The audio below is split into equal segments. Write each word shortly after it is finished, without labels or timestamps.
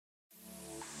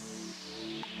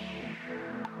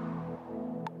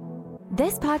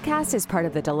This podcast is part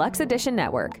of the Deluxe Edition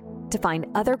Network. To find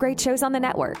other great shows on the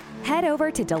network, head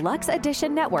over to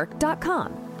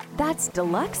deluxeeditionnetwork.com. That's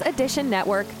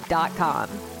deluxeeditionnetwork.com.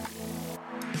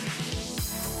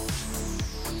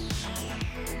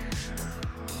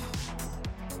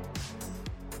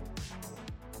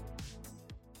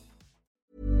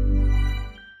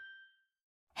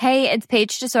 Hey, it's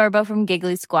Paige DeSorbo from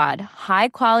Giggly Squad. High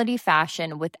quality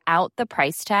fashion without the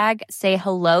price tag. Say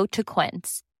hello to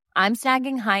Quince. I'm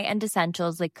snagging high-end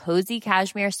essentials like cozy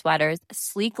cashmere sweaters,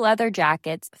 sleek leather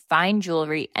jackets, fine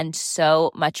jewelry, and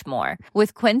so much more.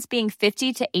 With Quince being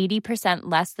 50 to 80%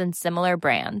 less than similar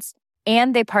brands.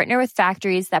 And they partner with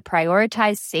factories that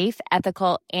prioritize safe,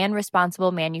 ethical, and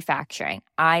responsible manufacturing.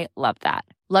 I love that.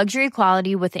 Luxury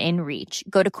quality within reach.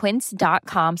 Go to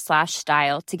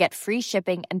quince.com/style to get free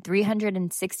shipping and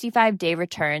 365-day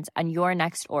returns on your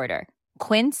next order.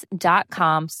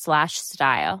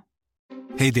 Quince.com/style.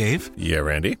 Hey, Dave. Yeah,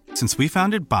 Randy. Since we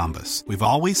founded Bombas, we've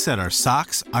always said our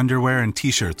socks, underwear, and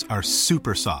T-shirts are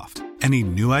super soft. Any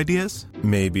new ideas?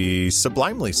 Maybe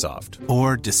sublimely soft.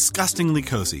 Or disgustingly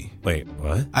cozy. Wait,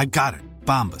 what? I got it.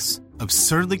 Bombas.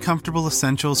 Absurdly comfortable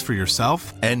essentials for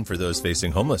yourself and for those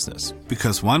facing homelessness.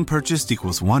 Because one purchased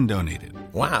equals one donated.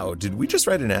 Wow, did we just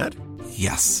write an ad?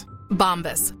 Yes.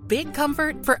 Bombas. Big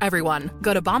comfort for everyone.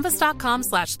 Go to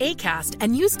bombas.com/ACAST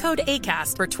and use code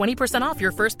ACAST for 20% off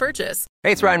your first purchase.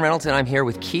 Hey, it's Ryan Reynolds, and I'm here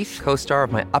with Keith, co-star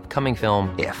of my upcoming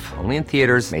film, If, only in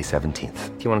theaters May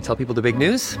 17th. Do you want to tell people the big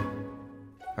news?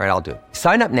 All right, I'll do it.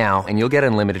 Sign up now and you'll get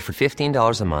unlimited for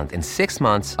 $15 a month and 6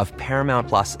 months of Paramount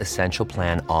Plus Essential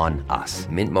Plan on us.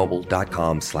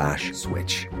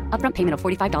 MintMobile.com/switch. Upfront payment of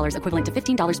 $45 equivalent to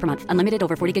 $15 per month. Unlimited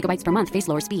over 40 gigabytes per month. Face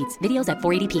lower speeds. Videos at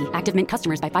 480p. Active Mint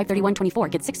customers by 531.24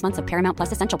 get 6 months of Paramount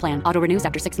Plus Essential Plan. Auto renews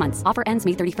after 6 months. Offer ends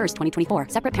May 31st, 2024.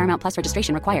 Separate Paramount Plus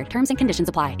registration required. Terms and conditions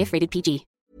apply if rated PG.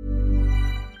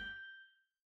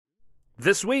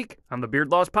 This week on the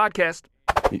Beard Laws Podcast.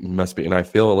 He must be, and I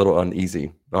feel a little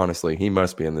uneasy, honestly. He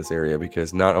must be in this area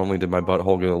because not only did my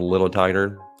butthole get a little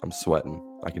tighter, I'm sweating.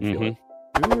 I can feel it.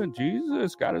 Ooh,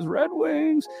 Jesus, got his Red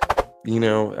Wings. You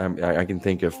know, I can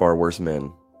think of far worse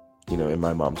men, you know, in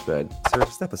my mom's bed. Sarah,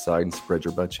 step aside and spread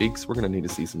your butt cheeks. We're going to need to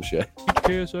see some shit. Teach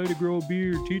KSI to grow a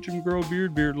beard. Teach him to grow a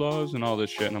beard laws, and all this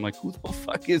shit. And I'm like, who the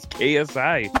fuck is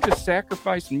KSI? You just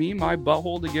sacrificed me, my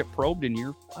butthole, to get probed, and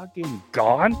you're fucking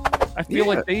gone? I feel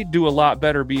like they do a lot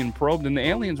better being probed, and the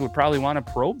aliens would probably want to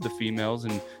probe the females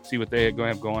and see what they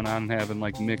have going on and having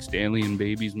like mixed alien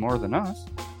babies more than us.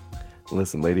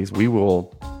 Listen, ladies, we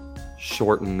will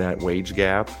shorten that wage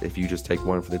gap if you just take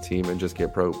one for the team and just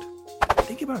get probed.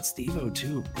 Think about Steve-O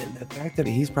too, and the fact that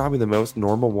he's probably the most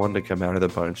normal one to come out of the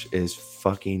bunch is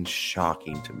fucking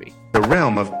shocking to me. The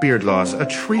realm of beard loss, a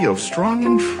trio strong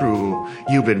and true.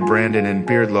 You've been Brandon and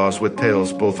beard loss with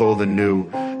tales both old and new.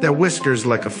 Their whiskers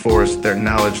like a forest, their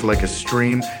knowledge like a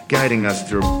stream, guiding us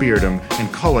through beardom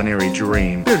and culinary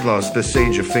dream. Beard loss, the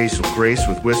sage of facial grace,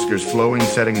 with whiskers flowing,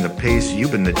 setting the pace.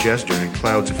 You've been the jester in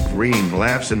clouds of green,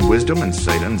 laughs and wisdom and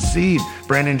sight unseen.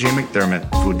 Brandon J. McDermott,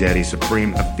 Food Daddy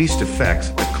Supreme, a feast of facts,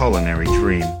 a culinary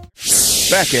dream.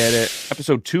 Back at it,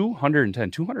 episode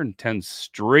 210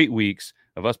 straight weeks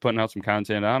of us putting out some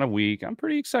content on a week. I'm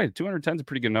pretty excited. 210 is a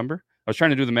pretty good number. I was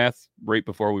trying to do the math right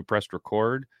before we pressed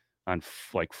record on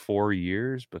like 4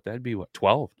 years, but that'd be what,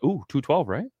 12? Ooh, 212,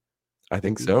 right? I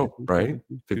think so, right?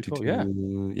 52, yeah.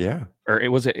 Yeah. Or it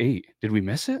was at 8. Did we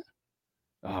miss it?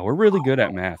 Oh, we're really good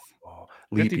at math.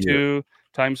 52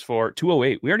 times 4,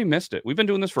 208. We already missed it. We've been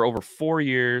doing this for over 4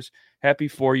 years. Happy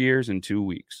 4 years and 2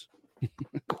 weeks.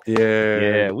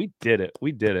 Yeah, we did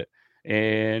it.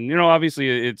 And, you know,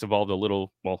 obviously it's evolved a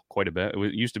little, well, quite a bit.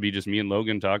 It used to be just me and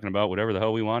Logan talking about whatever the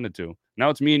hell we wanted to.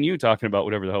 Now it's me and you talking about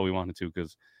whatever the hell we wanted to,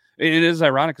 because it is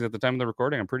ironic because at the time of the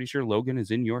recording, I'm pretty sure Logan is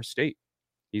in your state.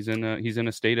 He's in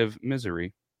a state of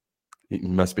misery. He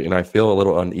must be, and I feel a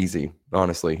little uneasy,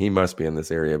 honestly. He must be in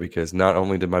this area because not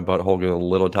only did my butthole get a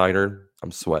little tighter,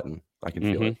 I'm sweating. I can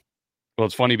feel it. Well,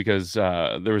 it's funny because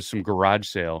there was some garage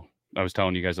sale. I was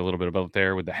telling you guys a little bit about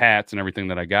there with the hats and everything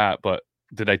that I got, but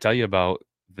did I tell you about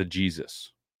the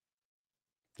Jesus?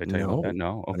 Did I tell you about that?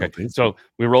 No? Okay. So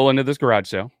we roll into this garage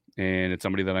sale, and it's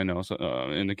somebody that I know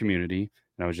in the community,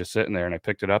 and I was just sitting there, and I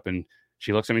picked it up, and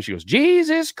she looks at me, and she goes,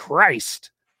 Jesus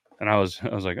Christ. And I was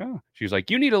like, oh. She was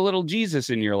like, you need a little Jesus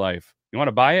in your life. You want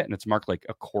to buy it? And it's marked like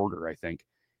 $0.25, I think.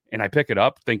 And I pick it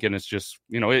up thinking it's just,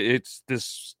 you know, it's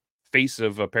this face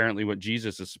of apparently what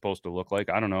Jesus is supposed to look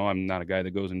like. I don't know. I'm not a guy that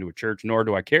goes into a church, nor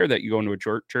do I care that you go into a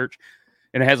church.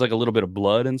 And it has like a little bit of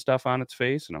blood and stuff on its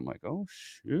face. And I'm like, oh,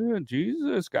 shit,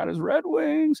 Jesus got his Red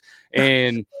Wings.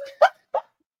 And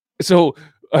so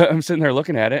I'm sitting there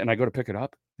looking at it, and I go to pick it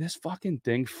up. This fucking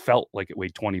thing felt like it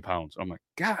weighed 20 pounds. I'm like,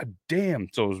 God damn.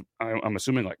 So I'm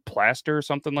assuming like plaster or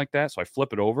something like that. So I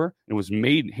flip it over. It was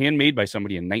handmade by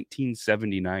somebody in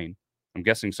 1979. I'm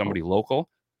guessing somebody local.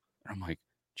 And I'm like,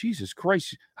 Jesus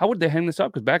Christ, how would they hang this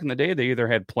up? Because back in the day, they either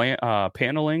had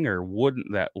paneling or wood,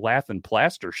 that lath and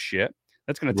plaster shit.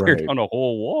 That's going to tear down a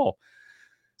whole wall.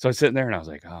 So I was sitting there and I was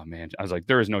like, oh man, I was like,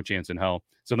 there is no chance in hell.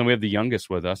 So then we have the youngest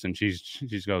with us and she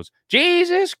goes,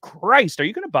 Jesus Christ, are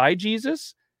you going to buy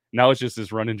Jesus? Now it's just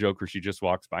this running joke where she just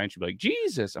walks by and she'd be like,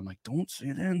 Jesus. I'm like, don't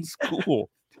say that in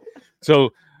school. So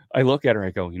I look at her,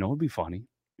 I go, you know, it'd be funny.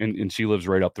 And she lives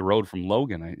right up the road from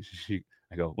Logan.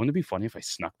 I go, wouldn't it be funny if I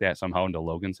snuck that somehow into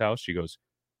Logan's house? She goes,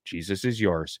 Jesus is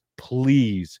yours.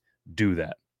 Please do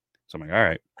that. So I'm like, all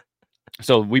right.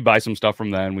 So we buy some stuff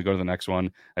from then. We go to the next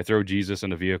one. I throw Jesus in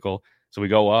the vehicle. So we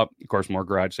go up. Of course, more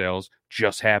garage sales.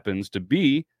 Just happens to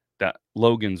be that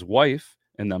Logan's wife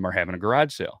and them are having a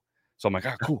garage sale. So I'm like,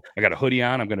 oh, cool. I got a hoodie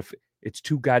on. It's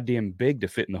too goddamn big to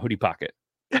fit in the hoodie pocket.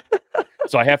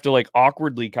 So I have to like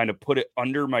awkwardly kind of put it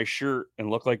under my shirt and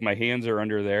look like my hands are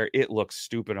under there. It looks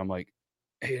stupid. I'm like,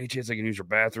 hey, any chance I can use your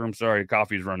bathroom? Sorry,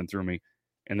 coffee's running through me.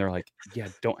 And they're like, yeah,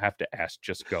 don't have to ask,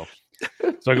 just go.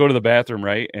 So I go to the bathroom,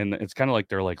 right? And it's kind of like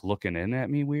they're like looking in at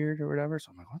me weird or whatever.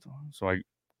 So I'm like, what the hell? So I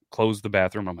close the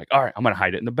bathroom. I'm like, all right, I'm going to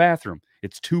hide it in the bathroom.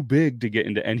 It's too big to get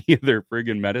into any of their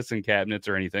friggin' medicine cabinets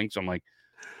or anything. So I'm like,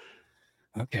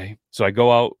 okay. So I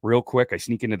go out real quick. I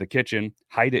sneak into the kitchen,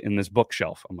 hide it in this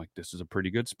bookshelf. I'm like, this is a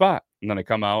pretty good spot. And then I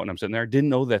come out and I'm sitting there. Didn't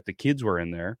know that the kids were in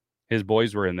there. His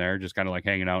boys were in there, just kind of like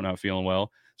hanging out, not feeling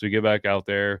well. So we get back out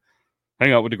there,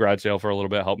 hang out with the garage sale for a little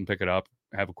bit, help him pick it up,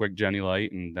 have a quick Jenny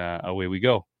Light, and away we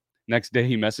go. Next day,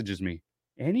 he messages me.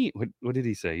 What did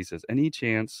he say? He says, any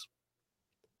chance?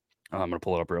 I'm going to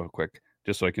pull it up real quick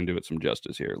just so I can do it some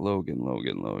justice here. Logan.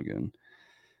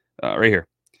 Right here.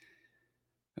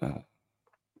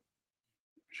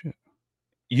 Shit.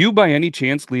 You by any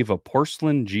chance leave a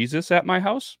porcelain Jesus at my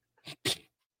house?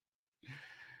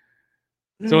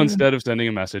 So instead of sending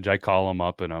a message, I call him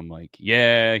up and I'm like,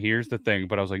 yeah, here's the thing.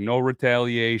 But I was like, no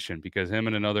retaliation, because him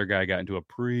and another guy got into a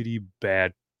pretty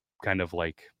bad kind of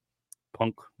like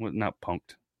not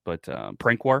punked, but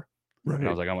prank war. Right. And I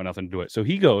was like, I want nothing to do with it. So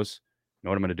he goes, you know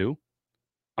what I'm going to do?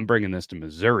 I'm bringing this to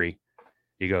Missouri.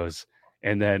 He goes,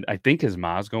 and then I think his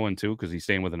mom's going too, because he's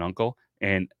staying with an uncle.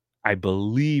 And I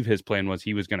believe his plan was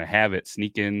he was going to have it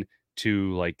sneak in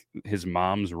to like his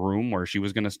mom's room where she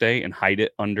was going to stay and hide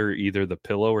it under either the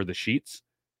pillow or the sheets.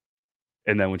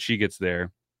 And then when she gets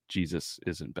there, Jesus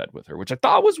is in bed with her, which I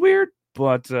thought was weird.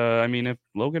 But I mean, if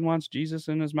Logan wants Jesus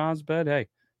in his mom's bed, hey,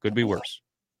 could be worse.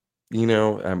 You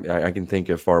know, I can think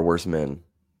of far worse men,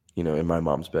 you know, in my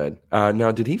mom's bed.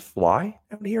 Now, did he fly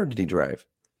out here or did he drive?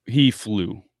 He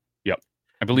flew. Yep.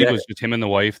 I believe it was just him and the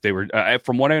wife. They were,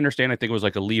 from what I understand, I think it was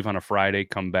like a leave on a Friday,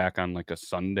 come back on like a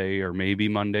Sunday or maybe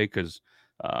Monday, because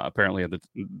apparently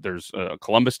there's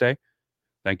Columbus Day.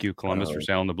 Thank you, Columbus, for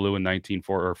sailing the blue in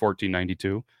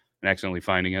 1492 and accidentally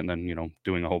finding it and then, you know,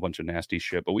 doing a whole bunch of nasty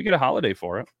shit. But we get a holiday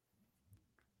for it.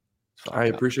 I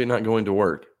appreciate not going to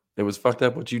work. It was fucked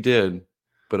up what you did,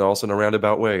 but also in a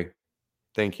roundabout way.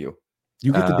 Thank you.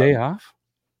 You get the day off?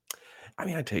 I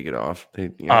mean, I take it off.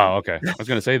 Oh, okay. I was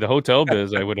going to say the hotel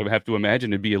biz, I would have to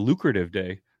imagine it'd be a lucrative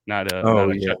day, not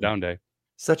a shutdown day.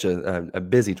 Such a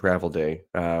busy travel day,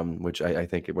 which I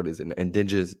think what is an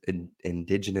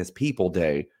indigenous people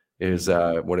day is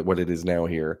what it is now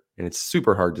here. And it's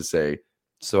super hard to say.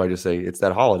 So I just say it's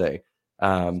that holiday.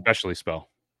 Especially spell.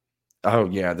 Oh,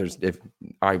 yeah. If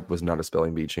I was not a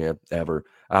spelling bee champ ever.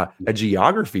 A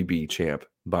geography bee champ,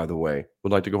 by the way.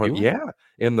 Would like to go on. Yeah.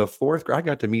 In the fourth grade, I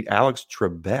got to meet Alex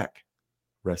Trebek.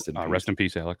 Rest in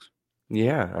peace, Alex.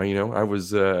 Yeah. You know, I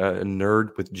was a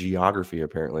nerd with geography,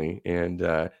 apparently. And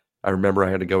I remember I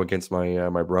had to go against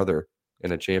my brother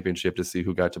in a championship to see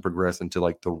who got to progress into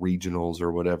like the regionals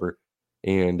or whatever.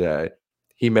 And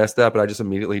he messed up. And I just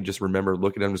immediately just remember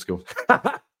looking at him, just go,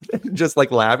 just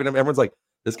like laughing. Everyone's like,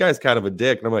 this guy's kind of a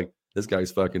dick. And I'm like, this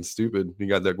guy's fucking stupid. He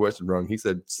got that question wrong. He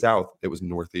said south. It was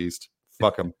northeast.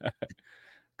 Fuck him.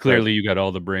 Clearly, you got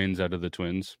all the brains out of the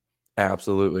twins.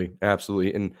 Absolutely.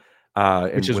 And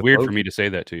which is weird for me to say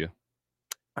that to you.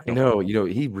 I know. You know,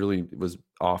 he really was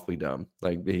awfully dumb.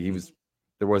 Like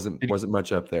there wasn't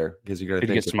much up there because you got to think.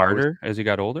 Did he get smarter as he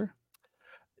got older?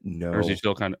 No. Or is he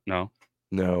still kind of no?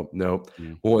 No.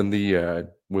 Well, and the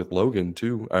with Logan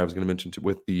too, I was going to mention too,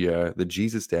 with the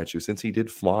Jesus statue, since he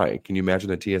did fly, can you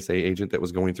imagine a TSA agent that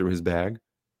was going through his bag,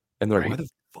 and they're like, "Why the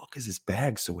fuck is this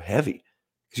bag so heavy?"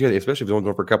 Especially if you're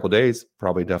going for a couple of days,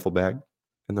 probably a duffel bag.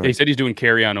 And he said he's doing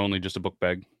carry on only, just a book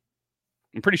bag.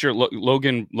 I'm pretty sure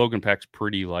Logan Pack's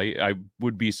pretty light. I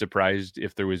would be surprised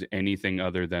if there was anything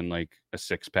other than like a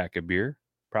 6-pack of beer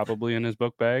probably in his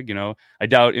book bag. You know, I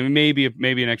doubt it. Maybe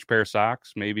an extra pair of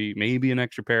socks, maybe an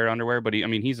extra pair of underwear. But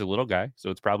he's a little guy, so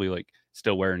it's probably like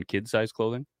still wearing kid-size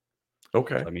clothing.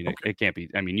 Okay. I mean, it can't be.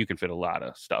 I mean, you can fit a lot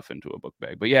of stuff into a book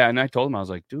bag. But yeah, and I told him, I was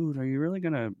like, dude, are you really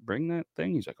gonna bring that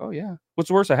thing? He's like, oh yeah. What's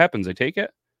the worst that happens? They take it.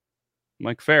 I'm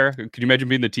like, fair. Could you imagine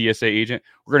being the TSA agent?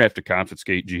 We're gonna have to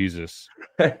confiscate Jesus,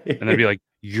 and they'd be like,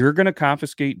 you're gonna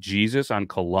confiscate Jesus on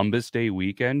Columbus Day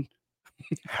weekend?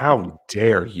 How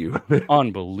dare you?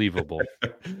 Unbelievable.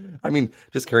 I mean,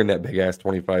 just carrying that big ass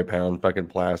 25-pound fucking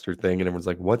plaster thing, and everyone's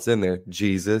like, what's in there?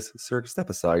 Jesus. Sir, step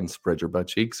aside and spread your butt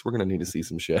cheeks. We're gonna need to see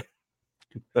some shit.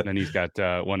 And then he's got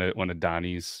one of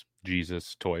Donnie's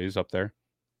Jesus toys up there.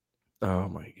 Oh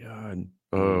my god.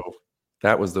 Oh,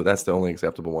 that's the only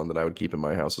acceptable one that I would keep in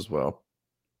my house as well.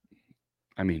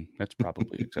 I mean, that's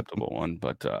probably an acceptable one.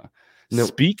 But No.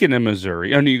 speaking of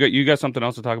Missouri, you got something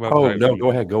else to talk about? Oh no,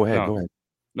 go ahead.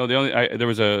 No, there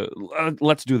was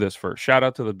let's do this first. Shout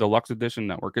out to the Deluxe Edition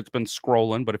Network. It's been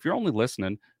scrolling, but if you're only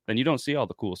listening, then you don't see all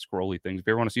the cool scrolly things. If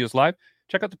you ever want to see us live,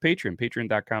 check out the Patreon,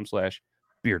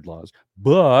 patreon.com/beardlaws.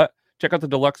 But check out the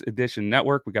Deluxe Edition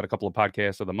Network. We got a couple of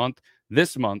podcasts of the month.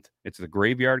 This month, it's the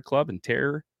Graveyard Club and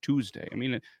Terror Tuesday. I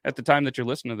mean, at the time that you're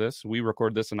listening to this, we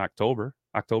record this in October.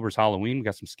 October's Halloween. We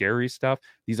got some scary stuff.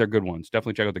 These are good ones.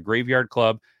 Definitely check out the Graveyard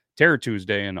Club, Terror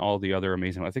Tuesday, and all the other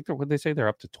amazing. I think they're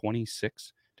up to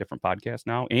 26 different podcasts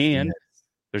now, and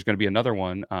there's going to be another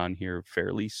one on here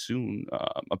fairly soon.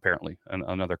 Apparently,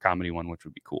 another comedy one, which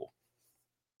would be cool.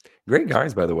 Great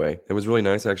guys, by the way. It was really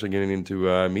nice actually getting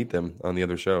to meet them on the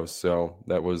other show. So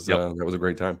that was a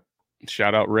great time.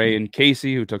 Shout out Ray and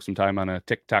Casey, who took some time on a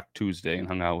TikTok Tuesday and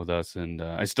hung out with us. And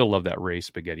I still love that Ray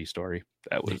spaghetti story.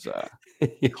 That was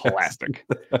classic,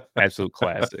 absolute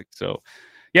classic. So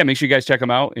yeah, make sure you guys check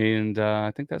them out. And I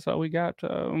think that's all we got.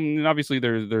 And obviously,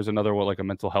 there's another one, like a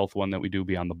mental health one that we do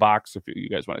Beyond the Box. If you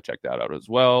guys want to check that out as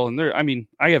well. And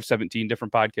I have 17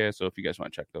 different podcasts. So if you guys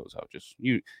want to check those out,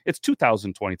 it's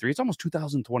 2023. It's almost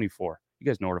 2024. You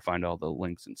guys know where to find all the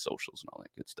links and socials and all that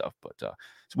good stuff. But so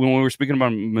when we were speaking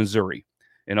about Missouri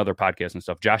and other podcasts and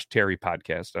stuff, Josh Terry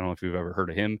podcast, I don't know if you've ever heard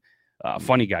of him.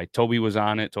 Funny guy. Toby was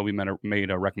on it. Toby made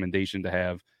a recommendation to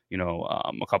have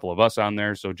a couple of us on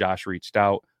there. So Josh reached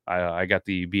out. I got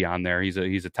to be on there. He's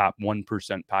a top 1%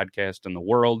 podcast in the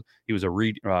world. He was a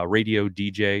radio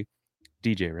DJ,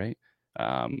 right?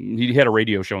 He had a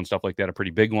radio show and stuff like that, a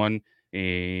pretty big one.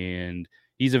 And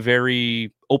he's a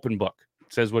very open book.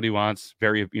 Says what he wants.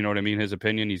 Very, you know what I mean? His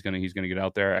opinion. He's gonna get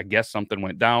out there. I guess something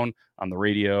went down on the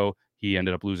radio. He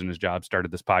ended up losing his job.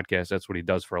 Started this podcast. That's what he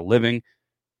does for a living.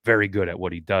 Very good at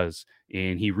what he does.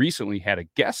 And he recently had a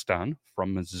guest on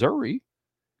from Missouri.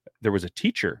 There was a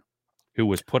teacher who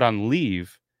was put on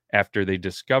leave after they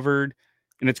discovered,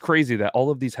 and it's crazy that all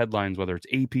of these headlines, whether it's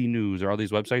AP News or all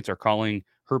these websites, are calling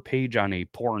her page on a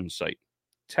porn site.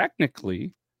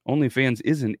 Technically, OnlyFans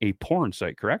isn't a porn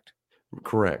site, correct?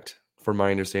 Correct. From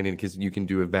my understanding, because you can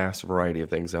do a vast variety of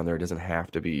things on there. It doesn't have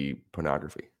to be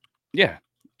pornography. Yeah.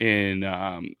 And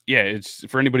it's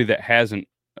for anybody that hasn't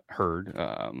heard.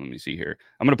 Let me see here.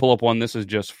 I'm going to pull up one. This is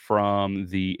just from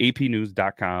the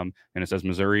apnews.com, and it says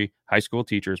Missouri high school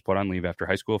teachers put on leave after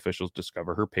high school officials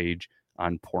discover her page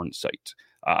on porn site.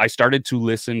 I started to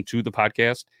listen to the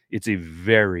podcast. It's a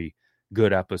very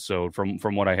good episode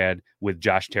from what I had with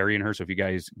Josh Terry and her. So if you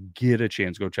guys get a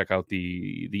chance, go check out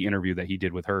the interview that he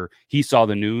did with her. He saw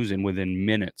the news, and within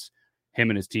minutes, him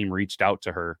and his team reached out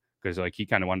to her because he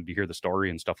kind of wanted to hear the story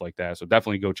and stuff like that. So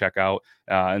definitely go check out.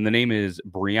 And the name is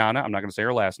Brianna. I'm not going to say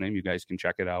her last name. You guys can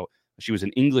check it out. She was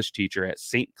an English teacher at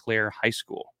St. Clair High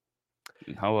School.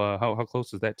 How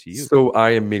close is that to you? So I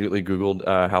immediately Googled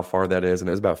how far that is, and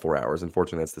it was about 4 hours.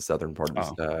 Unfortunately, that's the southern part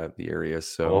of the area.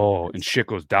 So and shit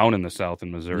goes down in the south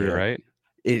in Missouri, right?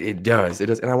 It does.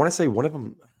 And I want to say one of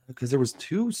them, because there was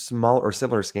two small or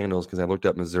similar scandals, because I looked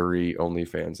up Missouri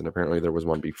OnlyFans, and apparently there was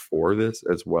one before this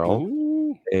as well. Ooh.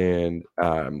 And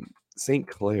St.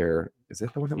 Clair, is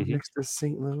that the one that was next to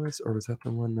St. Louis, or was that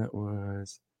the one that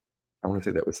was? I want to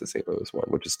say that was the St. Louis one,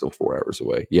 which is still 4 hours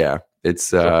away. Yeah,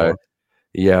 it's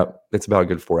it's about a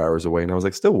good 4 hours away, and I was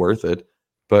like, still worth it.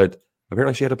 But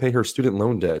apparently, she had to pay her student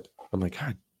loan debt. I'm like,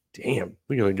 God damn,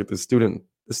 we gotta get the student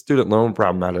loan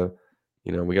problem out of.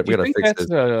 We got to fix this.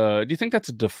 Do you think that's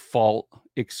a default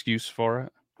excuse for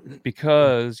it?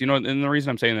 Because and the reason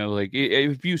I'm saying that, like,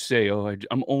 if you say, "Oh,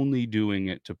 I'm only doing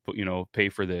it to pay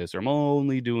for this," or "I'm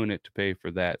only doing it to pay for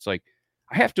that," it's like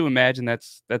I have to imagine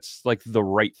that's like the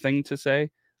right thing to say.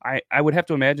 I would have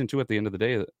to imagine too at the end of the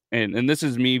day, and this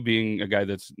is me being a guy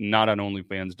that's not on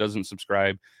OnlyFans, doesn't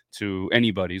subscribe to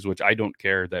anybody's, which I don't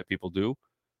care that people do.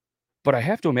 But I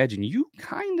have to imagine you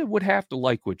kind of would have to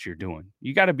like what you're doing.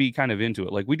 You got to be kind of into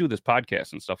it. Like we do this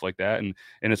podcast and stuff like that. And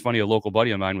it's funny, a local buddy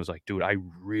of mine was like, dude, I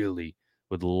really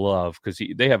would love, because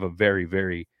they have a very,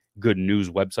 very good news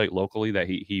website locally that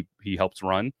he helps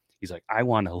run. He's like, I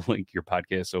want to link your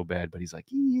podcast so bad, but he's like,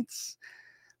 it's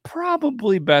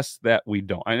probably best that we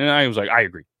don't. And I was like, I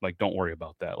agree. Like, don't worry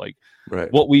about that. Like,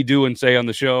 Right. what we do and say on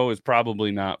the show is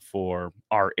probably not for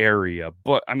our area.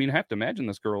 But I mean, I have to imagine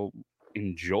this girl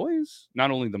enjoys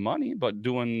not only the money, but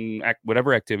doing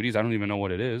whatever activities. I don't even know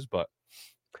what it is, but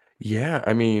Yeah,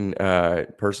 I mean,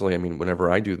 personally, I mean, whenever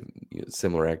I do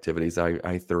similar activities,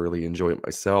 I thoroughly enjoy it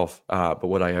myself. But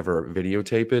would I ever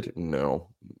videotape it? No.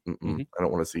 Mhm. I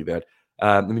don't want to see that.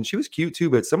 I mean, she was cute too,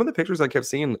 but some of the pictures I kept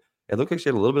seeing, it looked like she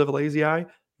had a little bit of a lazy eye.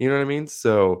 You know what I mean?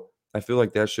 So I feel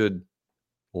like that should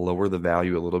lower the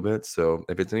value a little bit. So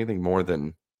if it's anything more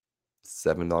than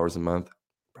 $7 a month,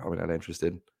 probably not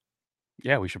interested.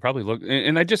 yeah, we should probably look.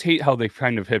 And I just hate how they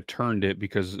kind of have turned it,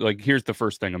 because, like, here's the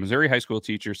first thing. A Missouri high school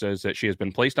teacher says that she has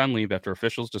been placed on leave after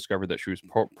officials discovered that she was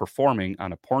performing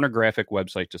on a pornographic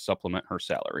website to supplement her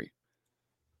salary.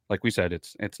 Like we said,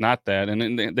 it's not that. And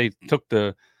then they took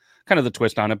the kind of the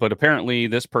twist on it. But apparently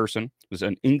this person was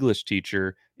an English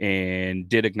teacher and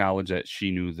did acknowledge that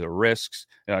she knew the risks.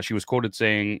 She was quoted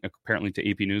saying, apparently to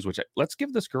AP News, which let's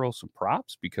give this girl some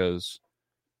props, because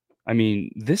I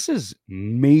mean, this is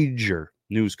major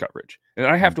news coverage. And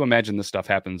I have to imagine this stuff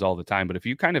happens all the time. But if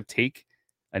you kind of take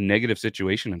a negative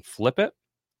situation and flip it,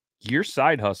 your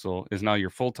side hustle is now your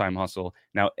full-time hustle.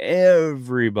 Now,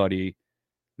 everybody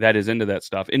that is into that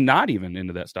stuff and not even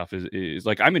into that stuff is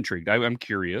like, I'm intrigued. I'm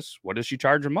curious. What does she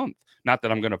charge a month? Not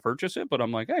that I'm going to purchase it, but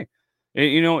I'm like, hey,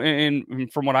 you know,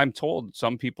 and from what I'm told,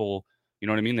 some people, you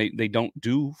know what I mean? They don't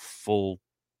do full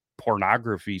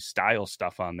pornography style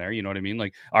stuff on there. You know what I mean?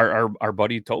 Like our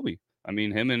buddy Toby. I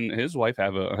mean, him and his wife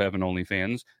have an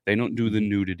OnlyFans. They don't do the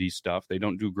nudity stuff. They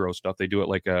don't do gross stuff. They do it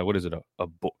like what is it? A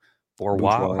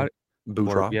boudoir?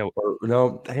 Boudoir? Yeah. Or,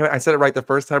 no, damn it, I said it right the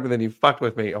first time, and then you fucked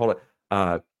with me. Hold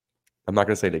on. I'm not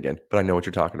going to say it again, but I know what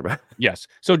you're talking about. Yes.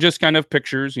 So just kind of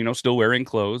pictures, you know, still wearing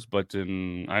clothes, but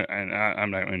I'm not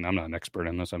an expert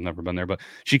in this. I've never been there, but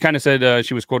she kind of said,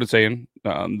 she was quoted saying,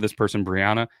 this person,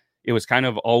 Brianna, it was kind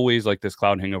of always like this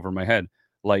cloud hang over my head.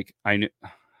 Like I knew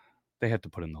they had to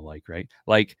put in the right?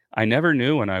 Like I never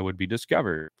knew when I would be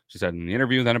discovered. She said in the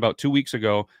interview, then about 2 weeks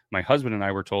ago, my husband and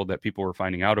I were told that people were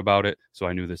finding out about it. So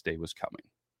I knew this day was coming.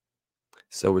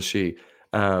 So was she.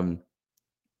 I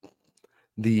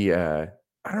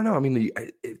don't know. I mean,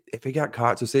 if it got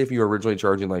caught, so say if you were originally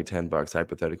charging like $10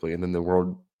 hypothetically, and then the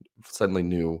world suddenly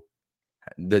knew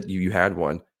that you had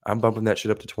one, I'm bumping that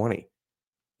shit up to 20.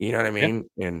 You know what I mean?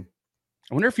 Yeah. And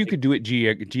I wonder if you could do it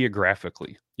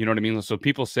geographically. You know what I mean? So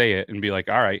people say it and be like,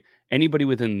 all right, anybody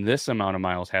within this amount of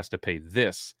miles has to pay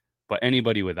this, but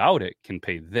anybody without it can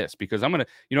pay this, because I'm going to,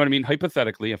 you know what I mean?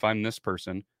 Hypothetically, if I'm this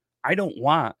person, I don't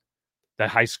want the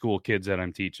high school kids that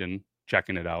I'm teaching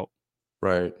checking it out.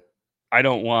 Right. I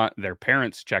don't want their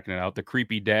parents checking it out. The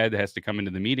creepy dad has to come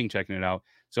into the meeting checking it out.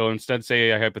 So instead,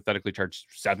 say I hypothetically charge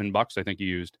 $7, I think you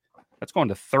used, that's going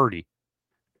to 30.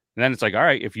 And then it's like, all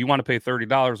right, if you want to pay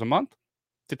 $30 a month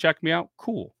to check me out,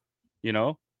 cool. You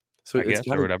know, so I guess,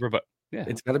 or whatever. But yeah,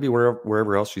 it's got to be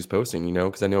wherever else she's posting, you know,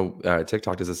 because I know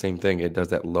TikTok does the same thing. It does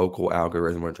that local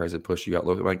algorithm where it tries to push you out.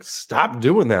 I'm like, stop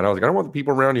doing that. I was like, I don't want the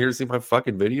people around here to see my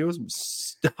fucking videos.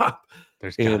 Stop.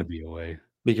 There's got to be a way.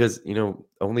 Because, you know,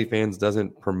 OnlyFans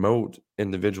doesn't promote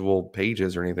individual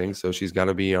pages or anything. So she's got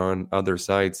to be on other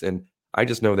sites. And I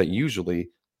just know that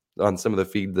usually on some of the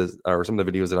feed or some of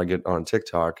the videos that I get on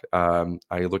TikTok, I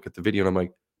look at the video and I'm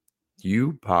like,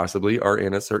 you possibly are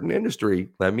in a certain industry.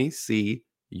 Let me see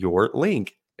your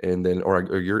link. And then, or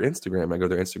your Instagram. I go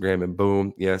to their Instagram and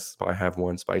boom, yes, I have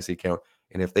one spicy account.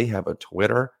 And if they have a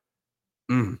Twitter,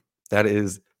 that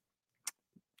is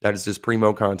just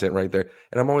primo content right there.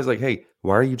 And I'm always like, hey,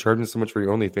 why are you charging so much for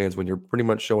your OnlyFans when you're pretty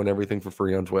much showing everything for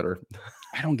free on Twitter?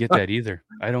 I don't get that either.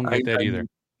 I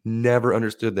Never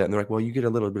understood that. And they're like, well, you get a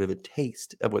little bit of a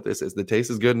taste of what this is. The taste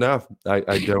is good enough.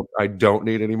 I don't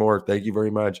need any more. Thank you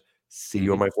very much. See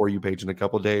you on my For You page in a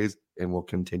couple of days, and we'll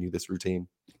continue this routine.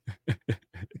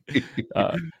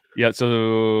 Yeah.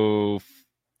 So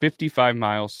 55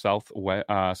 miles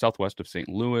southwest of St.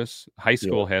 Louis. High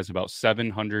school has about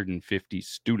 750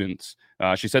 students.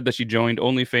 She said that she joined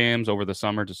OnlyFans over the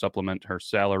summer to supplement her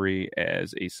salary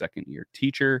as a second-year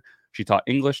teacher. She taught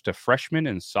English to freshmen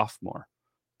and sophomore.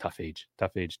 tough age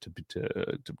to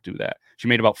do that. She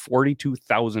made about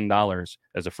 $42,000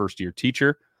 as a first-year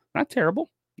teacher. Not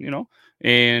terrible,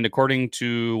 And according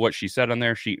to what she said on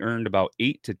there, she earned about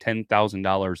 $8,000 to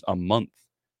 $10,000 a month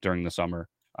during the summer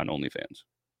on OnlyFans.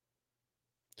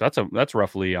 So that's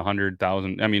roughly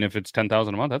 100,000. I mean, if it's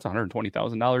 10,000 a month, that's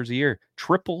 $120,000 a year.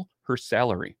 Triple her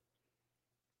salary.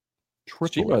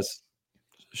 Triple.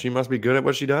 She must be good at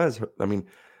what she does. I mean,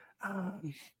 I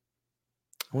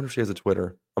wonder if she has a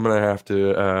Twitter. I'm gonna have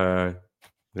to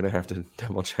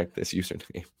double check this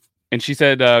username. And she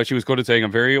said she was quoted saying,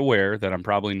 "I'm very aware that I'm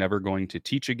probably never going to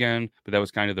teach again, but that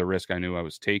was kind of the risk I knew I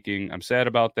was taking. I'm sad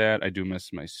about that. I do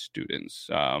miss my students."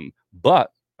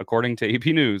 But according to AP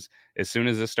News, as soon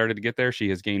as this started to get there, she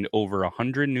has gained over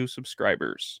 100 new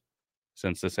subscribers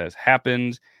since this has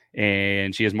happened,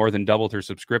 and she has more than doubled her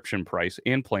subscription price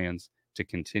and plans to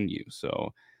continue.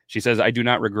 So she says, "I do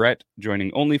not regret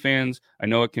joining OnlyFans. I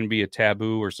know it can be a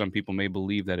taboo, or some people may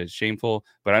believe that it's shameful,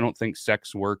 but I don't think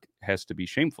sex work has to be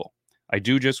shameful. I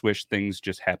do just wish things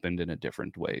just happened in a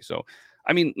different way." So,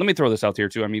 I mean, let me throw this out here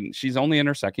too. I mean, she's only in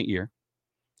her second year.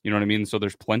 You know what I mean? So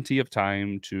there's plenty of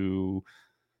time to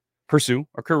pursue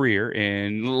a career.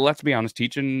 And let's be honest,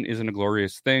 teaching isn't a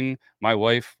glorious thing. My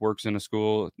wife works in a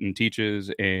school and teaches,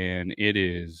 and it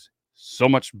is so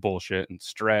much bullshit and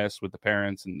stress with the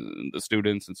parents and the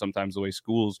students, and sometimes the way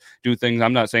schools do things.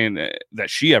 I'm not saying that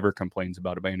she ever complains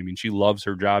about it by any means. She loves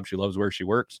her job. She loves where she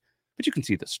works. But you can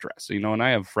see the stress, and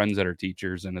I have friends that are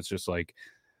teachers, and it's just like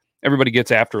everybody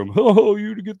gets after them. "Oh,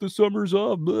 you to get the summers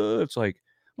off." Blah. It's like,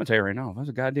 I'm going to tell you right now, if I was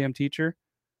a goddamn teacher,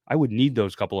 I would need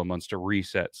those couple of months to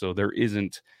reset. So there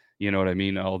isn't, you know what I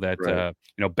mean? All that, right.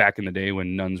 Back in the day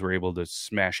when nuns were able to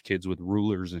smash kids with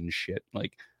rulers and shit.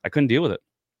 Like, I couldn't deal with it.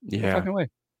 Yeah. No fucking way.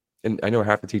 And I know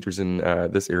half the teachers in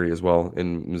this area as well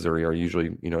in Missouri are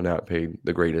usually, not paid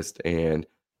the greatest. And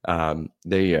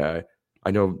I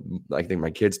know, I think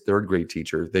my kid's third grade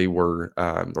teacher, they were,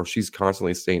 or she's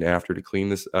constantly staying after to clean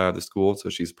this the school. So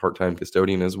she's part-time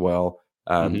custodian as well.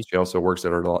 She also works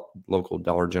at our local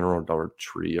Dollar General or Dollar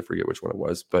Tree. I forget which one it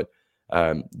was, but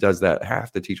does that.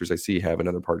 Half the teachers I see have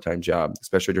another part-time job,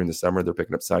 especially during the summer. They're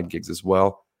picking up side gigs as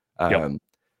well. Yep.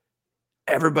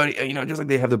 Everybody, just like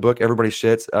they have the book, everybody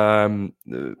shits.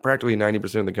 Practically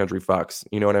 90% of the country fucks.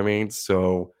 You know what I mean?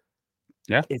 So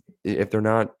yeah, if they're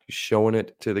not showing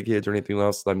it to the kids or anything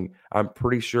else, I'm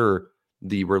pretty sure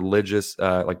the religious,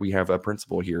 like we have a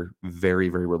principal here, very,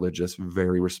 very religious,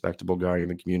 very respectable guy in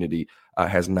the community,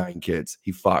 has 9 kids.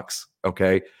 He fucks.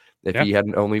 Okay. If he had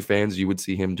an OnlyFans, you would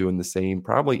see him doing the same,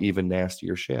 probably even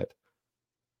nastier shit.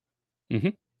 Mm-hmm.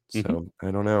 So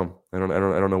I don't know. I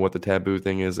don't know what the taboo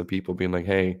thing is of people being like,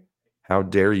 "Hey, how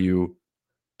dare you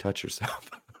touch yourself?"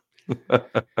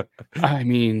 I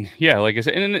mean, yeah, like I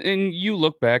said, and you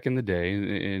look back in the day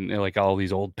and like all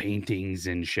these old paintings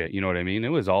and shit, you know what I mean? It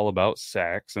was all about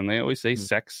sex, and they always say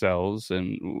sex sells.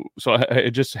 And so I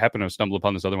just happened to stumble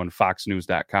upon this other one,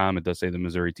 foxnews.com. It does say the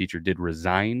Missouri teacher did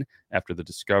resign after the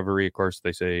discovery. Of course,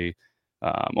 they say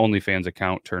OnlyFans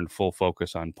account turned full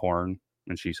focus on porn.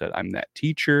 And she said, "I'm that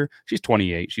teacher." She's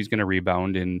 28. She's going to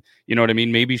rebound. And you know what I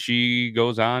mean? Maybe she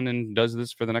goes on and does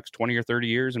this for the next 20 or 30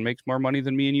 years and makes more money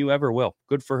than me and you ever will.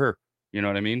 Good for her. You know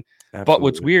what I mean? Absolutely. But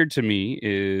what's weird to me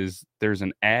is there's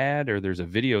an ad or there's a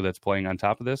video that's playing on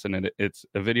top of this. And it's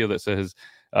a video that says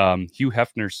Hugh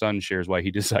Hefner's son shares why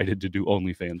he decided to do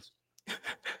OnlyFans.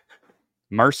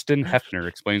 Marston Hefner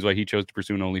explains why he chose to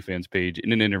pursue an OnlyFans page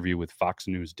in an interview with Fox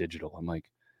News Digital. I'm like,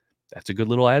 that's a good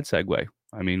little ad segue.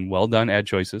 I mean, well done, ad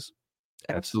choices.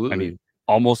 Absolutely. I mean,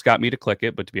 almost got me to click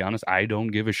it, but to be honest, I don't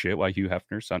give a shit why Hugh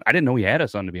Hefner's son. I didn't know he had a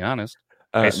son, to be honest.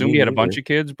 I assumed he had a bunch of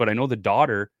kids, but I know the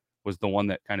daughter was the one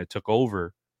that kind of took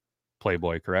over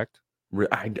Playboy, correct?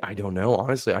 I don't know.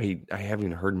 Honestly, I haven't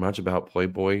even heard much about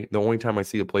Playboy. The only time I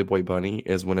see a Playboy bunny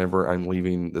is whenever I'm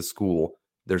leaving the school.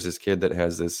 There's this kid that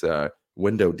has this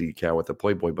window decal with a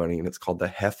Playboy bunny, and it's called the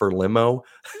Heifer Limo.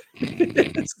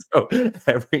 So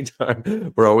every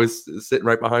time we're always sitting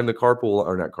right behind the carpool,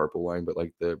 or not carpool line, but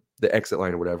like the exit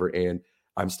line or whatever, and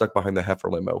I'm stuck behind the Heifer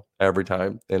Limo every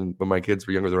time. And when my kids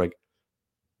were younger, they're like,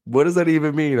 "What does that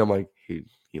even mean?" I'm like,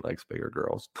 he likes bigger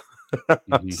girls.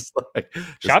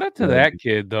 Shout out to that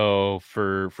kid though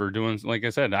for doing, like I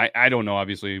said, I don't know,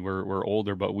 obviously we're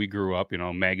older, but we grew up,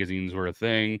 magazines were a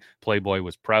thing, Playboy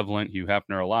was prevalent, Hugh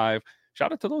Hefner alive.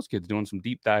 Shout out to those kids doing some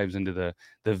deep dives into the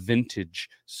vintage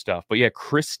stuff. But yeah,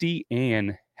 Christy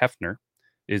Ann Hefner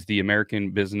is the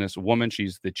American business woman.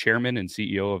 She's the chairman and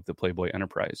CEO of the Playboy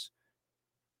Enterprise.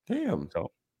 Damn.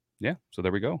 So yeah, so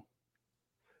there we go.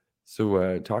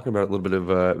 So talking about a little bit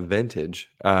of vintage,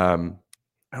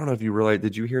 I don't know if you realize.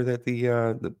 Did you hear that the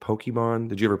Pokemon?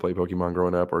 Did you ever play Pokemon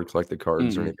growing up or collect the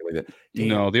cards or Mm-mm. anything like that? Damn.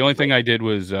 No, the only thing I did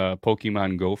was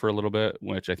Pokemon Go for a little bit,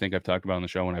 which I think I've talked about on the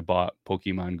show when I bought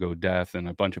Pokemon Go Death and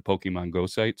a bunch of Pokemon Go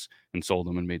sites and sold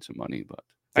them and made some money. But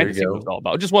I There had to you see what it was go. all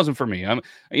about. It just wasn't for me. You know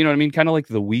what I mean? Kind of like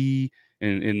the Wii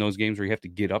in those games where you have to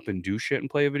get up and do shit and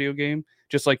play a video game.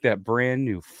 Just like that brand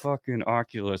new fucking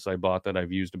Oculus I bought that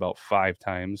I've used about 5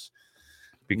 times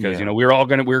because Yeah. we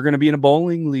were gonna be in a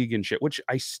bowling league and shit, which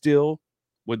I still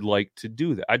would like to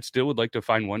do that. I'd still would like to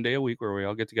find one day a week where we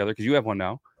all get together because you have one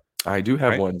now. I do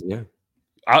have Right? one. Yeah.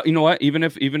 You know what? Even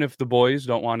if the boys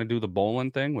don't want to do the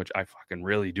bowling thing, which I fucking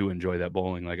really do enjoy that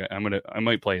bowling. Like I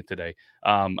might play it today.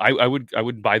 I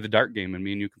would buy the dart game and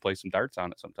me and you can play some darts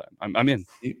on it sometime. I'm in.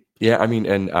 Yeah, I mean,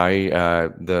 and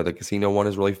the casino one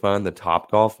is really fun. The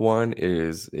Top Golf one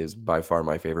is by far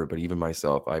my favorite. But even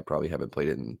myself, I probably haven't played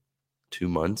it in 2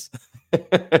 months.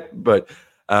 But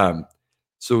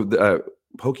so the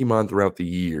Pokemon throughout the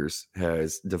years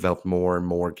has developed more and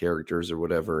more characters or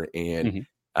whatever, and Mhm.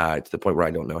 to the point where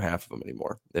I don't know half of them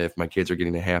anymore. If my kids are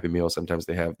getting a Happy Meal, sometimes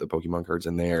they have the Pokemon cards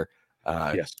in there.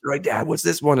 Yes. They're like, Dad, what's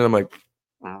this one? And I'm like,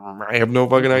 I have no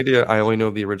fucking idea. I only know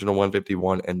the original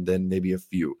 151 and then maybe a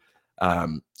few.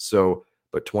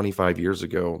 But 25 years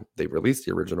ago, they released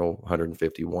the original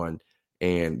 151,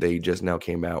 and they just now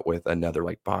came out with another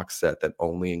like box set that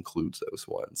only includes those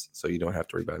ones. So you don't have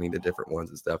to worry about any of the different ones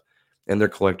and stuff. And they're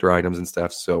collector items and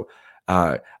stuff. So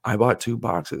I bought 2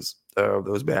 boxes of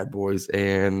those bad boys,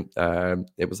 and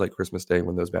it was like Christmas Day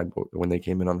when when they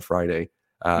came in on Friday.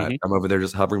 Mhm. I'm over there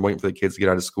just hovering, waiting for the kids to get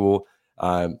out of school.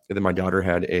 And then my daughter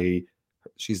had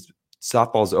she's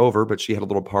softball's over, but she had a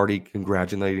little party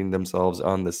congratulating themselves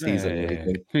on the season and Hey,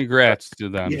 everything. congrats to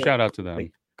them. Yeah, Shout out to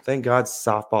them. thank God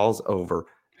softball's over.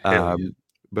 Hell yeah.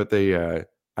 But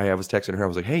I was texting her. I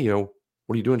was like, hey, what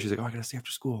are you doing? She's like, oh, I gotta stay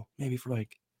after school, maybe for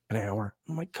like an hour.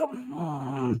 I'm like, come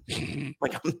on.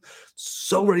 Like, I'm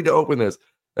so ready to open this.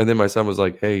 And then my son was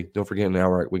like, hey, don't forget an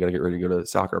hour. We got to get ready to go to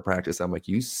soccer practice. I'm like,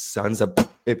 you sons of,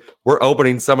 we're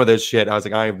opening some of this shit. I was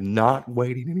like, I am not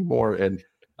waiting anymore. And,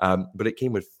 but it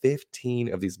came with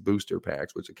 15 of these booster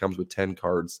packs, which it comes with 10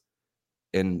 cards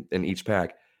in each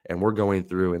pack. And we're going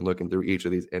through and looking through each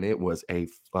of these. And it was a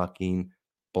fucking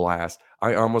blast.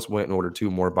 I almost went and ordered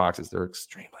 2 more boxes. They're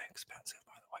extremely expensive,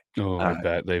 by the way.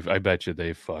 Oh, I bet you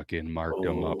they fucking marked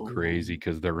them up crazy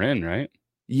because they're in, right?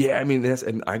 Yeah, I mean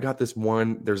and I got this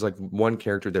one. There's like one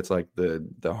character that's like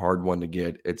the hard one to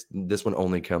get. This one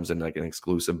only comes in like an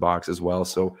exclusive box as well.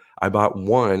 So I bought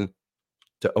one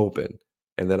to open,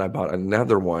 and then I bought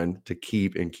another one to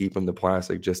keep in the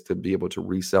plastic just to be able to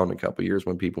resell in a couple of years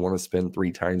when people want to spend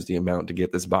 3 times the amount to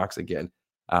get this box again.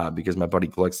 Because my buddy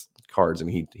collects cards and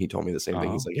he told me the same thing.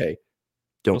 He's like, hey,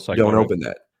 don't open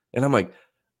that. And I'm like,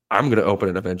 I'm going to open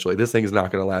it eventually. This thing is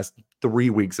not going to last 3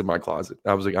 weeks in my closet.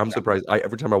 I was like, I'm surprised.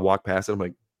 Every time I walk past it, I'm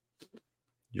like,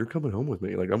 you're coming home with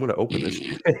me. Like, I'm going to open this.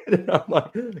 And I'm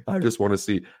like, I just want to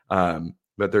see.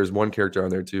 But there's one character on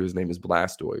there too. His name is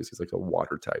Blastoise. He's like a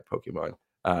water type Pokemon.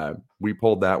 We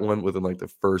pulled that one within like the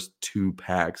first 2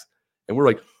 packs. And we're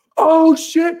like, oh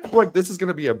shit. We're like, this is going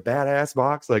to be a badass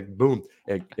box. Like, boom.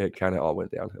 It kind of all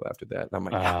went downhill after that. And I'm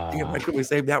like, damn, why couldn't we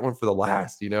save that one for the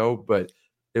last, But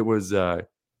it was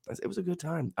a good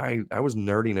time. I was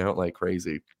nerding out like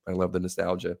crazy. I love the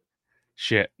nostalgia.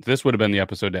 Shit, this would have been the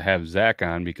episode to have Zach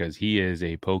on because he is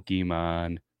a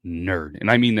Pokemon nerd.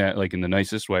 And I mean that like in the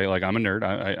nicest way. Like, I'm a nerd.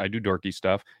 I do dorky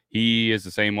stuff. He is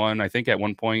the same one. I think at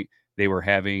one point they were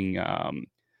having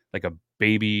like a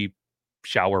baby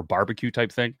shower barbecue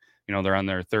type thing. They're on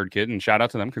their 3rd kid, and shout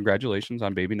out to them. Congratulations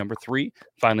on baby number 3.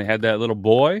 Finally had that little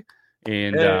boy.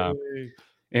 And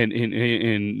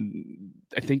and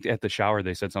I think at the shower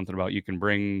they said something about you can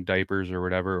bring diapers or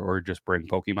whatever, or just bring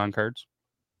Pokemon cards.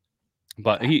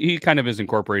 But he kind of is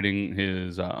incorporating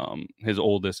his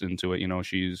oldest into it.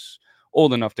 She's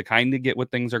old enough to kind of get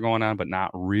what things are going on, but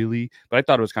not really. But I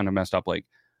thought it was kind of messed up. Like,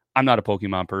 I'm not a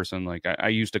Pokemon person. Like, I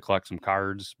used to collect some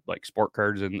cards, like sport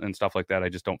cards and stuff like that. I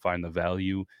just don't find the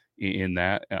value in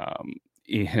that.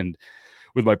 And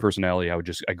with my personality,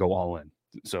 I go all in.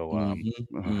 So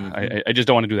I just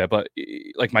don't want to do that. But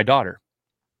like my daughter,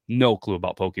 no clue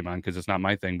about Pokemon because it's not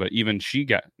my thing. But even she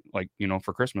got like,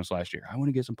 for Christmas last year, I want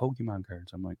to get some Pokemon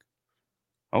cards. I'm like,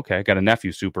 okay. I got a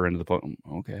nephew super into the Pokemon.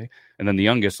 Okay. And then the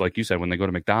youngest, like you said, when they go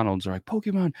to McDonald's, they're like,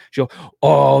 Pokemon. She'll,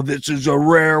 oh, this is a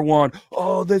rare one.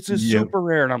 Oh, this is super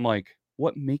rare. And I'm like,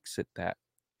 what makes it that?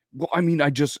 Well, I mean,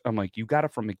 I'm like, you got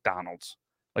it from McDonald's.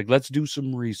 Like, let's do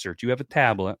some research. You have a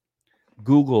tablet,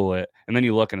 Google it, and then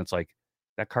you look and it's like,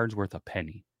 that card's worth a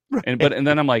penny. Right. And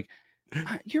then I'm like,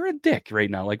 you're a dick right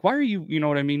now. Like, why are you, you know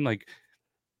what I mean? Like,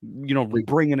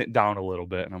 bringing it down a little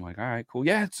bit. And I'm like, all right, cool.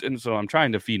 Yeah. And so I'm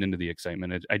trying to feed into the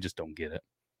excitement. I just don't get it.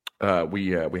 We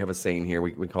have a saying here.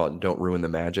 We call it "Don't ruin the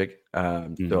magic."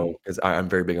 So because I'm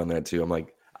very big on that too. I'm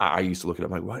like, I used to look at it.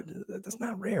 I'm like, what? That's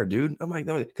not rare, dude. I'm like,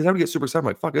 no, because I would get super excited. I'm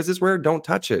like, fuck, is this rare? Don't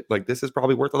touch it. Like, this is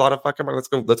probably worth a lot of fucking money.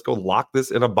 Let's go lock this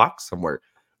in a box somewhere.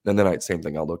 And then same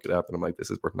thing. I'll look it up and I'm like,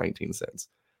 this is worth 19 cents.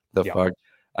 The fuck.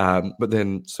 But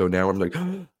then so now I'm like,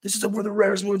 this is one of the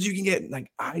rarest ones you can get.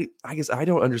 Like, I guess I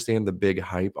don't understand the big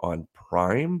hype on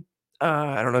Prime.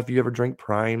 I don't know if you ever drank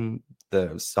Prime,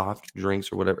 the soft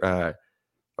drinks or whatever,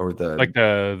 or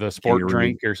the sport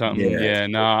drink or something. Yeah,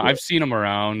 no, I've seen them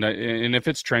around, and if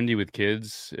it's trendy with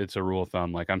kids, it's a rule of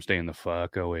thumb. Like, I'm staying the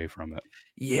fuck away from it.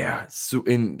 Yeah. So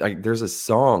there's a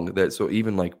song that, so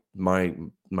even like my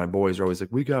boys are always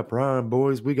like, we got Prime,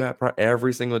 boys, we got Prime,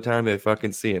 every single time they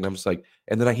fucking see it. And I'm just like,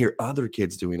 and then I hear other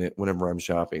kids doing it whenever I'm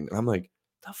shopping. And I'm like,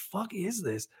 the fuck is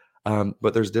this?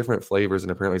 But there's different flavors,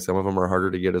 and apparently some of them are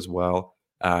harder to get as well.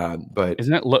 But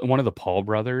isn't that one of the Paul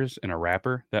brothers and a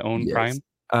rapper that own Prime?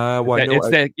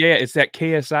 It's that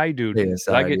KSI dude.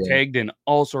 KSI, I get tagged in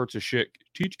all sorts of shit.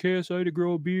 Teach KSI to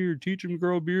grow a beard. Teach him to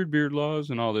grow a beard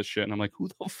laws, and all this shit. And I'm like, who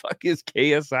the fuck is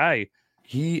KSI?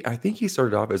 I think he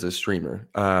started off as a streamer,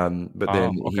 but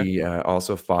then he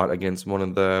also fought against one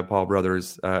of the Paul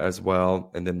brothers as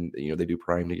well. And then they do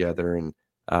Prime together and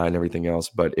everything else.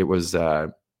 But it was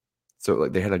so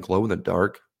like they had a glow in the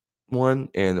dark one,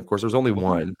 and of course there's only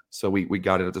one, so we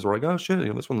got it at this. We're like, oh shit,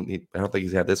 this one. I don't think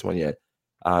he's had this one yet.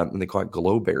 And they call it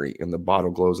Glowberry, and the bottle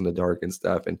glows in the dark and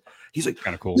stuff. And he's like,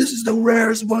 kind of cool. This is the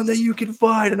rarest one that you can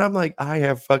find. And I'm like, I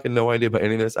have fucking no idea about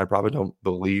any of this. I probably don't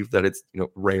believe that it's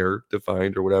rare to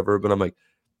find or whatever. But I'm like,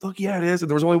 fuck yeah, it is. And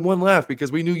there was only one left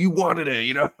because we knew you wanted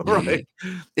it. Right?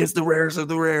 It's the rarest of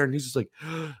the rare. And he's just like,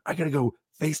 I gotta go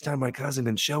FaceTime my cousin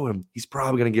and show him. He's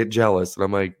probably gonna get jealous. And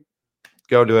I'm like,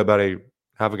 go do it, buddy.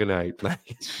 Have a good night.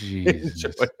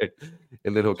 Jesus.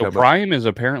 And then Prime is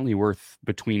apparently worth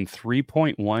between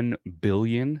 3.1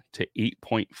 billion to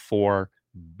 8.4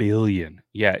 billion.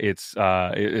 Yeah, it's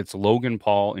Logan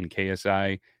Paul and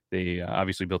KSI. They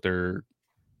obviously built their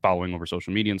following over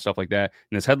social media and stuff like that.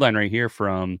 And this headline right here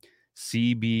from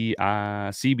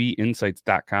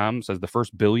CBinsights.com says the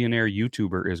first billionaire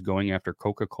YouTuber is going after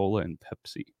Coca-Cola and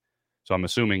Pepsi. So I'm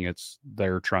assuming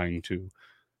they're trying to,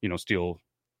 steal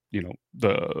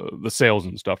the sales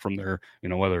and stuff from their,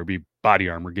 whether it be Body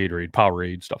Armor, Gatorade,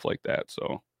 Powerade, stuff like that.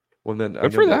 So, well, then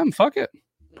good for them. Fuck it.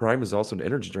 Prime is also an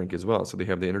energy drink as well. So they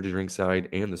have the energy drink side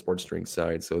and the sports drink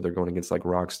side. So they're going against like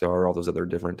Rockstar, all those other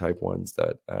different type ones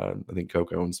that I think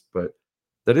Coke owns. But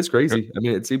that is crazy. I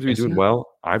mean, it seems to be doing well.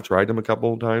 I've tried them a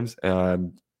couple of times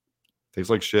and tastes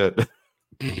like shit.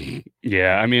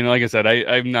 Yeah, I mean, like I said,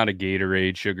 I'm not a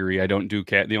Gatorade sugary. I don't do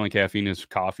the only caffeine is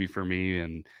coffee for me,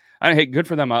 and hey, good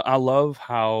for them. I love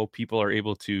how people are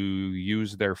able to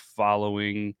use their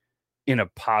following in a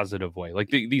positive way. Like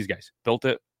these guys built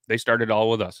it. They started all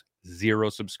with us. 0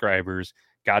 subscribers,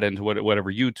 got into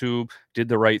whatever YouTube, did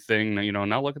the right thing.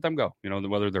 Now look at them go.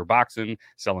 Whether they're boxing,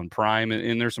 selling Prime,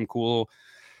 and there's some cool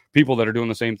people that are doing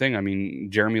the same thing. I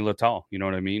mean, Jeremy Littell, you know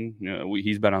what I mean?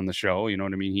 He's been on the show. You know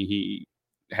what I mean? He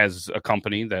has a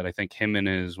company that I think when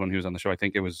he was on the show, I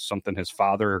think it was something his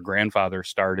father or grandfather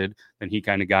started. Then he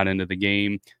kind of got into the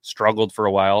game, struggled for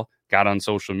a while, got on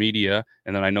social media.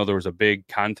 And then I know there was a big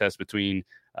contest between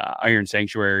Iron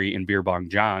Sanctuary and Beer Bong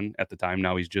John at the time.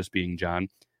 Now he's just being John,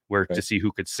 to see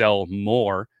who could sell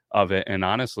more of it. And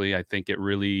honestly, I think it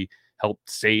really helped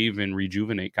save and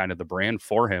rejuvenate kind of the brand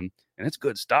for him. And it's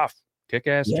good stuff.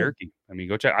 Kick-ass jerky. I mean,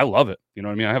 go check. I love it. You know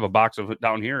what I mean? I have a box of it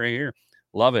down here, right here.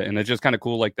 Love it. And it's just kind of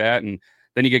cool like that. And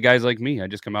then you get guys like me. I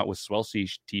just come out with Swell C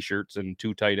t-shirts and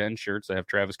 2 tight end shirts. I have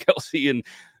Travis Kelce, and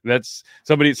that's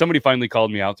somebody finally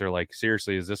called me out. They're like,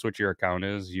 seriously, is this what your account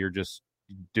is? You're just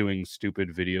doing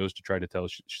stupid videos to try to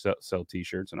sell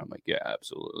t-shirts. And I'm like, yeah,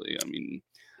 absolutely. I mean,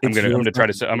 I'm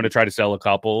gonna try to sell a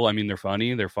couple. I mean, they're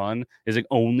funny, they're fun. Is it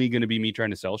only gonna be me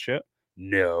trying to sell shit?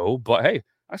 No, but hey,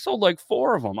 I sold like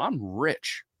 4 of them. I'm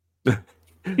rich.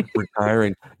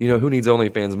 Retiring. Who needs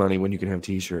OnlyFans money when you can have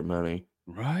t-shirt money?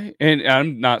 Right. And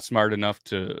I'm not smart enough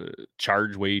to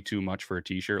charge way too much for a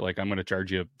t-shirt. Like, I'm going to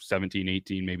charge you 17,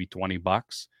 18, maybe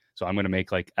 $20. So I'm going to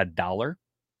make like $1,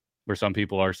 where some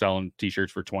people are selling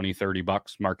t-shirts for $20,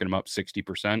 $30, marking them up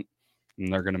 60%.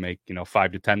 And they're going to make,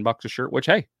 $5 to $10 a shirt, which,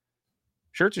 hey,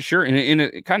 shirt's a shirt. And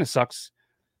it kind of sucks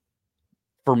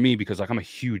for me because like I'm a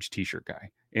huge t-shirt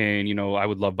guy, and I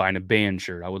would love buying a band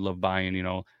shirt. I would love buying,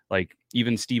 like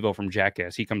even Steve-O from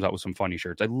Jackass, he comes out with some funny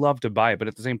shirts. I'd love to buy it, but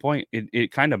at the same point,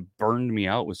 it kind of burned me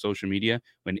out with social media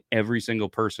when every single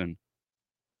person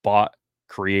bought,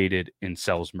 created, and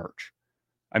sells merch.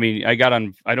 I mean,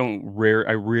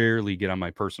 I rarely get on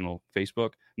my personal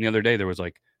Facebook. And the other day there was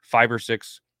like 5 or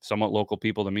 6 somewhat local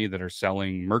people to me that are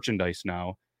selling merchandise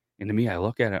now. And to me, I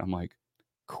look at it, I'm like,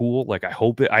 cool. Like, I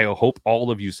hope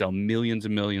all of you sell millions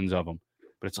and millions of them.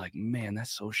 But it's like, man,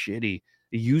 that's so shitty.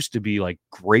 It used to be like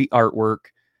great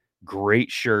artwork,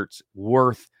 great shirts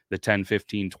worth the 10,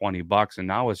 15, 20 bucks. And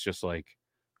now it's just like,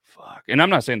 fuck. And I'm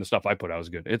not saying the stuff I put out is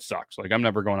good. It sucks. Like, I'm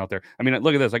never going out there. I mean,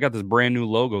 look at this. I got this brand new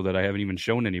logo that I haven't even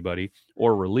shown anybody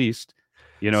or released.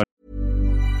 You know,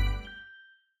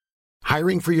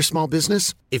 Hiring for your small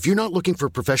business? If you're not looking for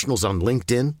professionals on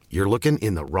LinkedIn, you're looking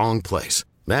in the wrong place.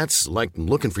 That's like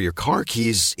looking for your car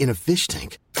keys in a fish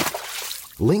tank.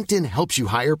 LinkedIn helps you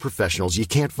hire professionals you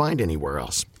can't find anywhere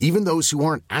else, even those who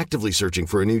aren't actively searching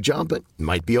for a new job but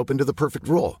might be open to the perfect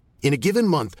role. In a given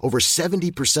month, over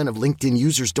 70% of LinkedIn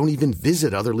users don't even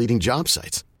visit other leading job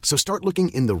sites. So start looking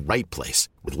in the right place.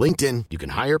 With LinkedIn, you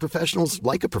can hire professionals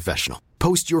like a professional.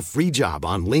 Post your free job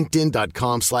on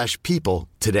linkedin.com/people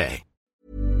today.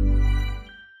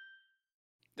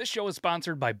 This show is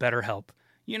sponsored by BetterHelp.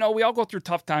 You know, we all go through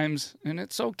tough times, and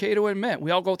it's okay to admit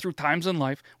we all go through times in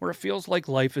life where it feels like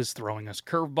life is throwing us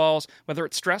curveballs. Whether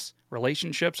it's stress,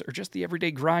 relationships, or just the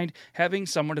everyday grind, having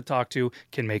someone to talk to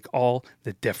can make all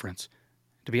the difference.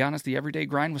 To be honest, the everyday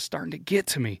grind was starting to get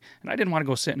to me, and I didn't want to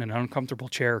go sit in an uncomfortable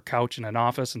chair or couch in an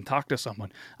office and talk to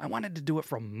someone. I wanted to do it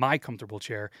from my comfortable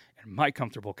chair and my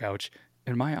comfortable couch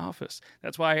in my office.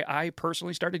 That's why I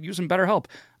personally started using BetterHelp.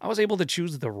 I was able to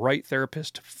choose the right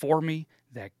therapist for me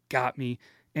that got me,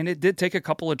 and it did take a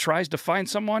couple of tries to find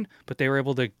someone, but they were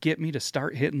able to get me to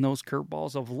start hitting those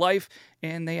curveballs of life,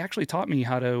 and they actually taught me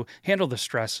how to handle the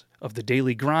stress of the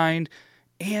daily grind,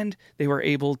 and they were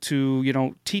able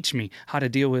to, teach me how to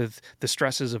deal with the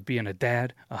stresses of being a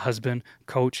dad, a husband,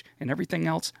 coach, and everything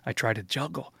else I try to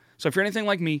juggle. So if you're anything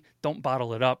like me, don't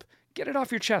bottle it up. Get it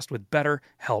off your chest with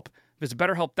BetterHelp. Visit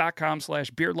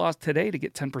BetterHelp.com/beardlaws today to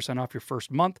get 10% off your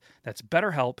first month. That's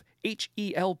BetterHelp,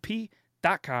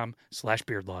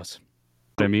 HELP.com/beardlaws.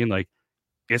 I mean, like,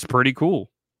 it's pretty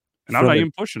cool. And I'm not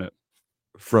even pushing it.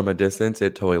 From a distance,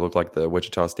 it totally looked like the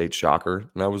Wichita State Shocker.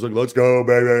 And I was like, let's go,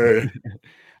 baby.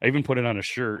 I even put it on a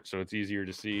shirt so it's easier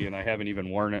to see, and I haven't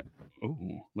even worn it.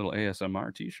 Ooh, little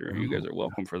ASMR t-shirt. You guys are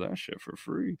welcome for that shit for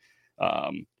free.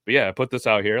 But yeah, I put this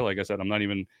out here. Like I said, I'm not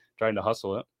even trying to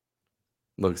hustle it.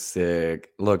 Looks sick.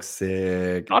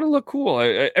 Thought it looked cool.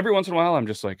 Every once in a while, I'm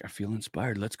just like, I feel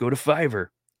inspired. Let's go to Fiverr.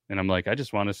 And I'm like, I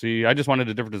just wanted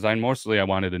a different design. Mostly, I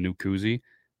wanted a new koozie.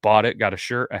 Bought it, got a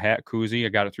shirt, a hat, koozie. I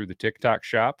got it through the TikTok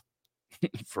shop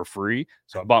for free.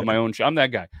 So I bought my own. I'm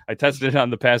that guy. I tested it on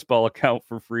the Passball account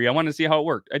for free. I wanted to see how it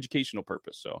worked, educational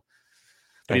purpose. So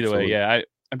either way, yeah,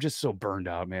 I'm just so burned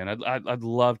out, man. I'd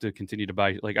love to continue to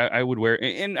buy. Like I would wear,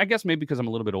 and I guess maybe because I'm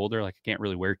a little bit older, like I can't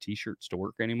really wear t-shirts to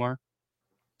work anymore.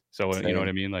 So you know what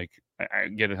I mean? Like I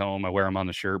get it home, I wear them on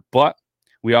the shirt. But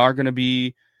we are going to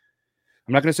be.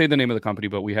 I'm not going to say the name of the company,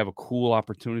 but we have a cool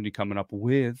opportunity coming up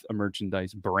with a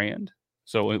merchandise brand.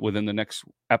 So within the next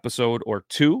episode or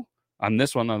two, on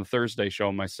this one, on the Thursday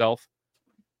show, myself,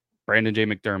 Brandon J.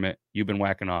 McDermott, you've been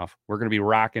whacking off. We're going to be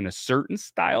rocking a certain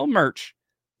style merch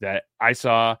that I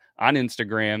saw on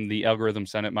Instagram. The algorithm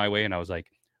sent it my way, and I was like,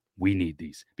 we need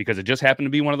these. Because it just happened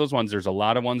to be one of those ones. There's a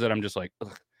lot of ones that I'm just like,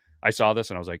 ugh. I saw this,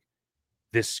 and I was like,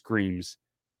 this screams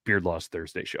Beard Laws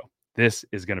Thursday show. This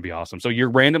is going to be awesome. So you're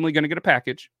randomly going to get a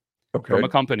package from a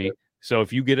company. Okay. So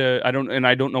if you get I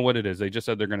don't know what it is. They just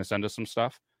said they're going to send us some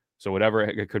stuff. So whatever,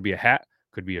 it could be a hat,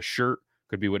 could be a shirt,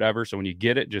 could be whatever. So when you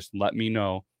get it, just let me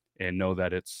know and know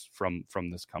that it's from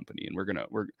this company. And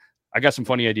I got some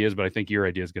funny ideas, but I think your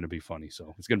idea is going to be funny.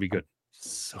 So it's going to be good. I'm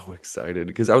so excited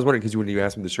because I was wondering, because when you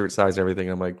asked me the shirt size and everything,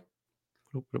 I'm like,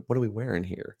 what are we wearing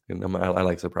here? And I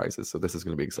like surprises, so this is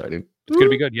going to be exciting. It's going to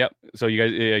be good. Yep. So you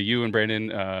guys, you and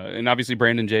Brandon, and obviously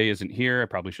Brandon J isn't here. I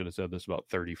probably should have said this about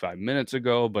 35 minutes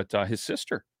ago, but his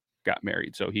sister got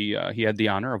married, so he had the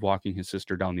honor of walking his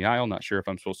sister down the aisle. Not sure if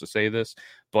I'm supposed to say this,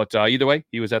 but either way,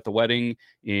 he was at the wedding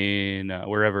in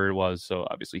wherever it was. So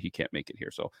obviously he can't make it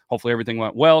here. So hopefully everything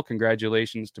went well.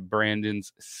 Congratulations to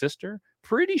Brandon's sister.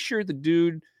 Pretty sure the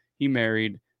dude he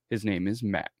married, his name is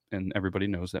Matt. And everybody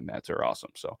knows that Matts are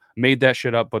awesome. So made that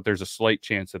shit up, but there's a slight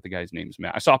chance that the guy's name is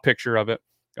Matt. I saw a picture of it.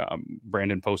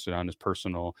 Brandon posted on his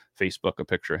personal Facebook a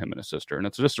picture of him and his sister. And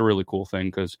it's just a really cool thing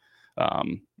because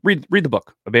read the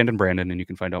book, Abandoned Brandon, and you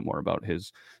can find out more about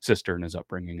his sister and his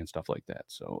upbringing and stuff like that.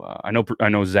 So I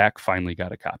know Zach finally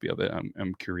got a copy of it.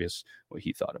 I'm curious what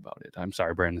he thought about it. I'm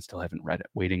sorry, Brandon, still haven't read it.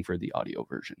 Waiting for the audio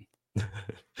version.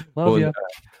 Love you.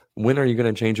 When are you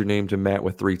going to change your name to Matt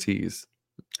with 3 T's?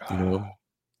 You know?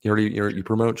 You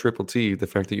promote Triple T. The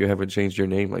fact that you haven't changed your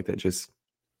name like that just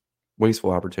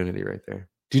Wasteful opportunity right there.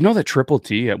 Do you know that Triple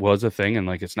T it was a thing and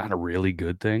like it's not a really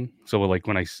good thing? So like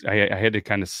when I had to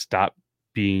kind of stop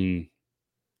being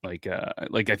like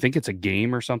I think it's a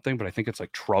game or something, but I think it's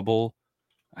like Trouble.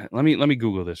 Let me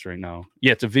Google this right now.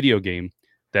 Yeah, it's a video game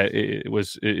that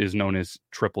is known as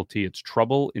Triple T. It's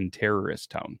Trouble in Terrorist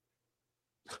Town.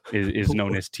 Is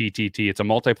known as TTT. It's a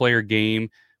multiplayer game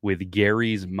with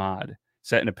Gary's Mod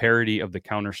set in a parody of the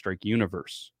Counter-Strike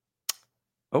universe.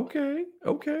 Okay.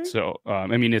 So, I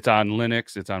mean, it's on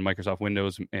Linux, it's on Microsoft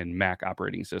Windows and Mac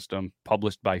operating system.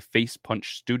 Published by Face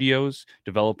Punch Studios.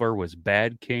 Developer was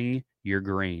Bad King Your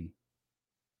Grain.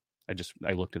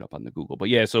 I looked it up on the Google. But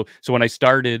yeah, so when I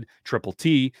started Triple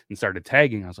T and started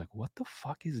tagging, I was like, what the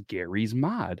fuck is Gary's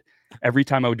Mod? Every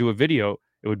time I would do a video,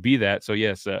 it would be that. So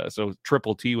yes, so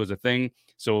Triple T was a thing.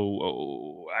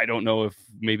 So I don't know if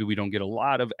maybe we don't get a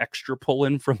lot of extra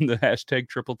pull-in from the hashtag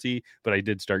Triple T, but I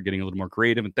did start getting a little more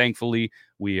creative, and thankfully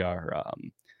we are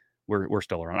we're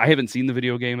still around. I haven't seen the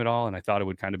video game at all, and I thought it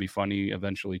would kind of be funny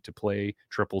eventually to play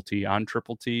Triple T on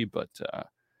Triple T, but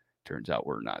turns out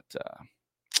we're not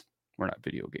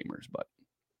video gamers. But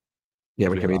yeah,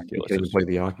 we can even play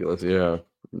the Oculus. Yeah.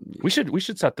 We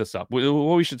should set this up.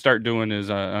 What we should start doing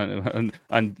is on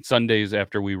Sundays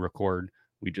after we record,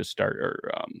 we just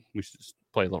we should just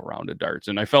play a little round of darts.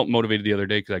 And I felt motivated the other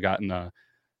day because I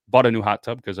bought a new hot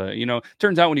tub because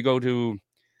turns out when you go to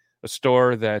a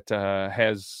store that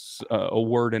has a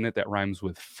word in it that rhymes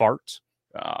with fart,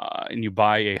 and you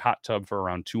buy a hot tub for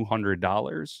around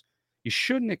 $200, you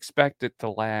shouldn't expect it to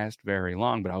last very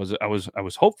long. But I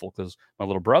was hopeful because my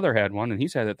little brother had one and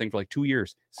he's had that thing for like 2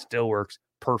 years. Still works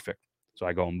perfect. So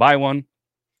I go and buy one.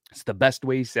 It's the best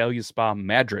way Salya Spa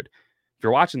Madrid. If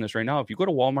you're watching this right now, if you go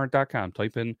to walmart.com,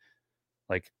 type in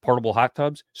like portable hot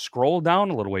tubs, scroll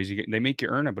down a little ways, they make you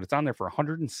earn it, but it's on there for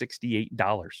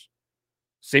 $168.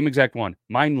 Same exact one.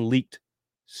 Mine leaked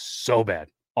so bad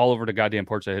all over the goddamn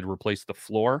porch. I had to replace the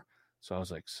floor. So I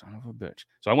was like, son of a bitch.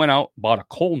 So I went out, bought a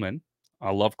Coleman. I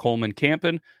love Coleman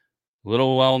Camping. A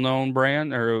little well-known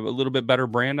brand, or a little bit better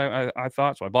brand, I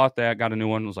thought. So I bought that, got a new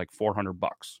one. It was like $400.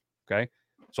 Okay.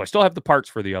 So I still have the parts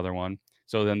for the other one.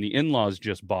 So then the in-laws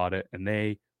just bought it and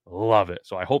they love it.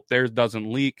 So I hope theirs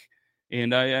doesn't leak.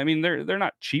 And I mean, they're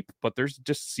not cheap, but there's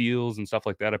just seals and stuff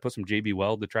like that. I put some JB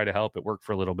Weld to try to help. It worked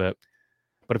for a little bit.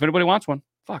 But if anybody wants one,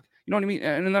 fuck, you know what I mean?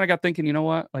 And then I got thinking, you know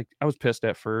what? Like, I was pissed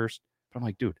at first, but I'm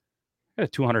like, dude, I had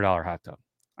a $200 hot tub.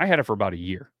 I had it for about a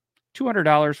year.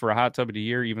 $200 for a hot tub in a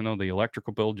year, even though the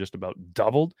electrical bill just about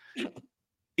doubled.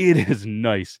 It is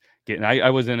nice. I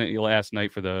was in it last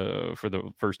night for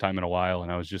the first time in a while,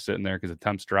 and I was just sitting there because the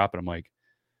temps drop, and I'm like,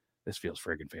 this feels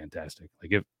friggin' fantastic.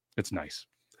 Like it's nice.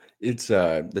 It's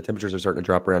the temperatures are starting to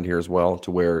drop around here as well,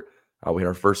 to where we had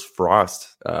our first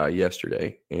frost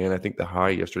yesterday, and I think the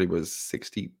high yesterday was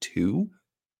 62.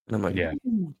 And I'm like, yeah,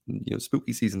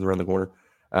 spooky season's around the corner.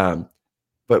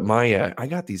 But I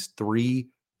got these two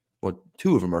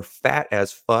of them are fat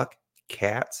as fuck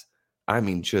cats. I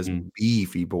mean, just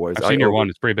beefy boys. I've seen your one.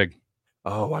 It's pretty big.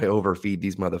 Oh, I overfeed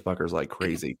these motherfuckers like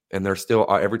crazy. And they're still,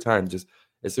 every time, just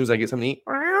as soon as I get something to eat,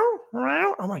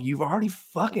 I'm like, you've already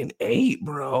fucking ate,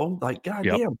 bro. Like,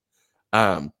 goddamn.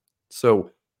 Yep.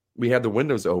 So we had the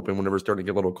windows open whenever it's starting to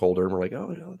get a little colder. And we're like,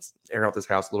 let's air out this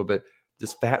house a little bit.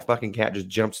 This fat fucking cat just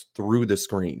jumps through the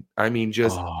screen. I mean,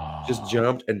 just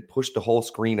jumped and pushed the whole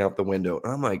screen out the window.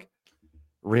 And I'm like,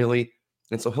 really?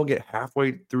 And so he'll get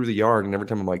halfway through the yard, and every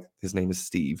time I'm like, his name is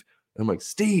Steve. And I'm like,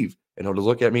 Steve. And he'll just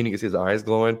look at me and he gets his eyes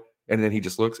glowing. And then he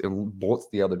just looks and bolts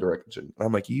the other direction. And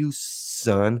I'm like, you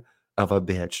son of a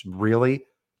bitch. Really?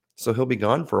 So he'll be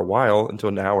gone for a while, until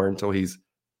an hour, until he's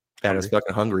at his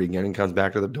fucking hungry again and comes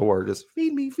back to the door. Just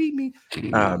feed me.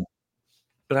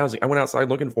 But I was like, I went outside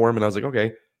looking for him, and I was like,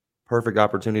 okay, perfect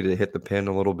opportunity to hit the pin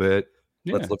a little bit.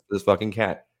 Yeah. Let's look for this fucking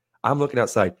cat. I'm looking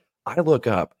outside. I look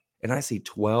up and I see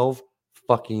 12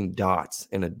 fucking dots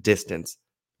in a distance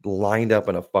lined up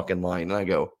in a fucking line. And I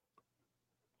go,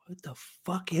 what the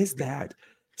fuck is that?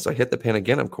 So I hit the pin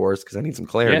again, of course, because I need some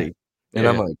clarity. Yeah. And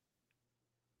I'm like,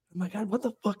 oh my God, what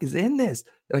the fuck is in this?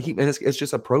 And it's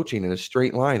just approaching in a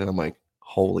straight line. And I'm like,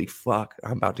 holy fuck,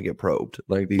 I'm about to get probed.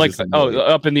 Like these,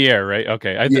 up in the air, right?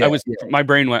 Okay. My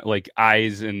brain went like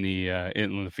eyes in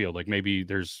the field. Like maybe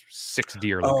there's 6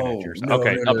 deer looking at you. Up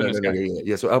in the sky.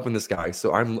 Yeah. So up in the sky.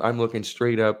 So I'm looking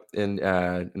straight up, and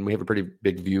we have a pretty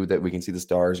big view that we can see the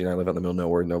stars. I live out in the middle of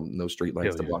nowhere, no street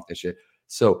lights to block this shit.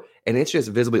 So, and it's just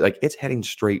visibly like it's heading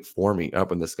straight for me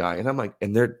up in the sky. And I'm like,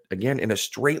 and they're again in a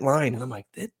straight line. And I'm like,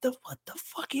 what the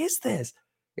fuck is this?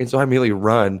 And so I immediately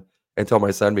run and tell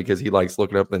my son, because he likes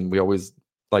looking up, and we always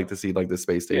like to see like the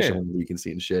space station when we can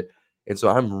see and shit. And so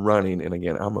I'm running, and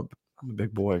again, I'm I'm a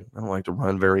big boy. I don't like to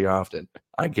run very often.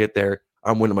 I get there.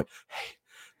 I'm winning. I'm like, hey.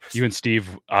 You and Steve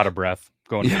out of breath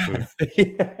going for food.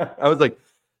 Yeah. I was like,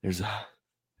 there's a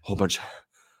whole bunch of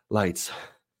lights.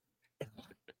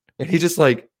 And he's just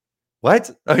like, what?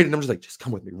 And I'm just like, just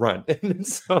come with me, run. And then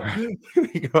so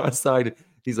we go outside.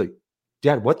 He's like,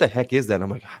 Dad, what the heck is that? I'm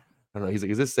like, I don't know. He's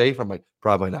like, is this safe? I'm like,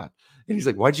 probably not. And he's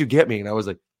like, why'd you get me? And I was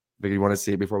like, figure you want to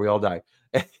see it before we all die.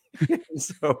 And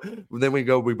so then we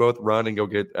both run and go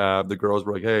get the girls.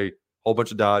 We're like, hey, whole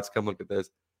bunch of dots, come look at this.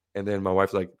 And then my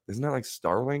wife's like, isn't that like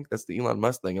Starlink? That's the Elon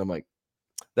Musk thing. I'm like,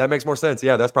 that makes more sense.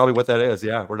 Yeah, that's probably what that is.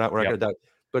 Yeah, we're not gonna die.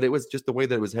 But it was just the way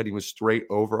that it was heading was straight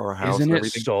over our house. Isn't it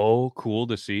so cool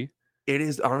to see? It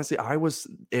is, honestly. I was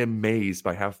amazed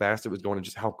by how fast it was going and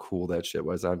just how cool that shit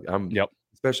was. I'm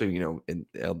especially, in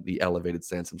the elevated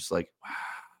sense. I'm just like, wow.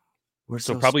 We're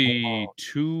so probably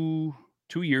small.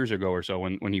 2 years ago or so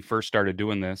when he first started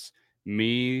doing this,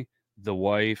 me, the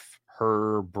wife,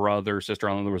 her brother,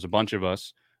 sister-in-law, there was a bunch of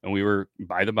us, and we were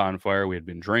by the bonfire. We had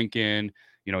been drinking,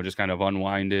 just kind of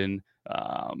unwinding.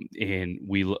 And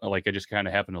I just kind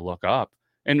of happened to look up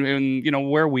and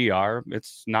where we are,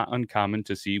 it's not uncommon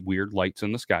to see weird lights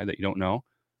in the sky that you don't know.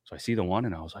 So I see the one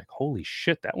and I was like, holy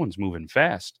shit, that one's moving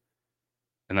fast.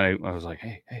 And then I was like,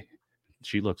 hey,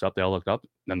 she looks up, they all looked up.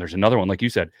 Then there's another one, like you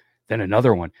said, then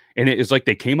another one. And it's like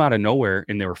they came out of nowhere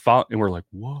and they were and we're like,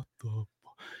 what the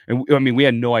fuck? And we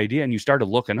had no idea. And you started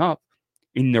looking up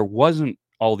and there wasn't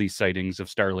all these sightings of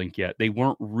Starlink yet. They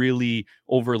weren't really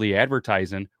overly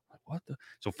advertising. What the?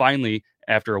 So finally,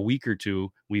 after a week or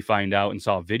two, we find out and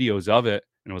saw videos of it.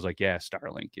 And it was like, yeah,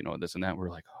 Starlink, this and that. We're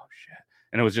like, oh, shit.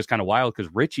 And it was just kind of wild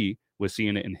because Richie was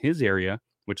seeing it in his area,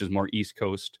 which is more East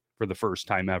Coast for the first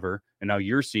time ever. And now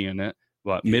you're seeing it.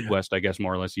 But Midwest, I guess,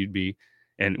 more or less you'd be.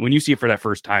 And when you see it for that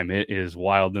first time, it is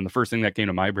wild. And the first thing that came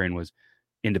to my brain was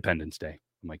Independence Day.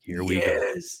 I'm like, here we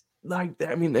go. Like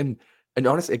that. I mean, and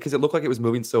honestly, because it looked like it was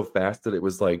moving so fast that it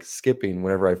was like skipping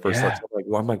whenever I first saw it.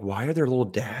 I'm like, why are there little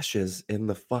dashes in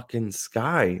the fucking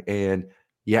sky? And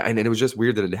and it was just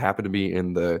weird that it happened to be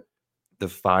in the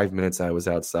 5 minutes I was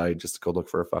outside just to go look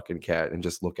for a fucking cat and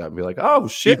just look out and be like, oh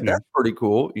shit, that's pretty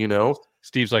cool,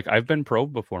 Steve's like, I've been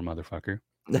probed before, motherfucker.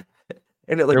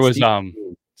 And it, like, there was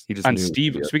he just on knew.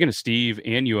 Steve. Speaking of Steve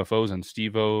and UFOs on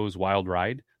Steve-O's Wild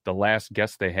Ride, the last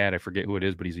guest they had, I forget who it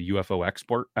is, but he's a UFO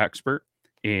expert.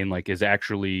 And is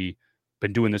actually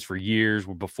been doing this for years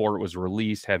before it was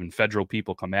released, having federal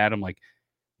people come at him. Like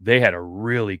they had a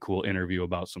really cool interview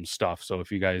about some stuff. So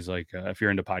if you guys if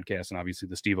you're into podcasts and obviously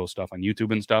the Steve-O stuff on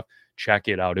YouTube and stuff, check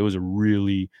it out. It was a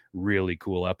really, really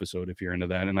cool episode if you're into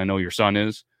that. And I know your son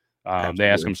is. They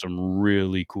ask him some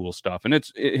really cool stuff. And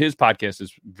his podcast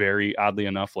is very, oddly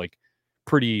enough,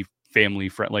 pretty family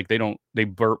friendly. Like they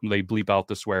bleep out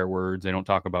the swear words. They don't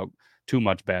talk about too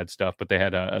much bad stuff, but they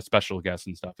had a special guest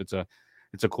and stuff. It's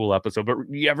a cool episode. But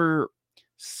you ever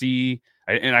see,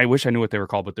 and I wish I knew what they were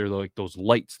called, but they're like those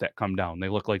lights that come down. They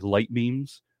look like light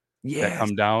beams that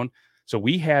come down. So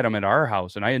we had them at our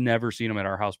house, and I had never seen them at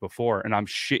our house before. And I'm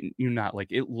shitting you not,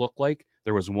 it looked like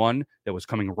there was one that was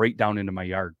coming right down into my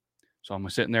yard. So I'm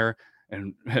sitting there,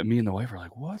 and me and the wife are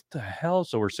like, what the hell?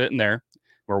 So we're sitting there,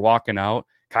 we're walking out,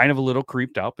 kind of a little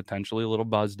creeped out, potentially a little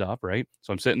buzzed up, right?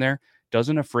 So I'm sitting there.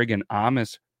 Doesn't a friggin'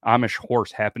 Amish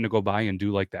horse happen to go by and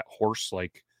do that horse,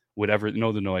 whatever, the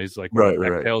noise,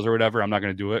 right. Tails or whatever? I'm not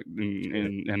going to do it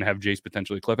and have Jace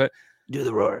potentially clip it. Do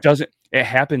the roar. It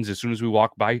happens as soon as we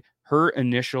walk by. Her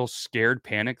initial scared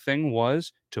panic thing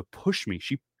was to push me.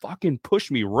 She fucking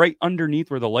pushed me right underneath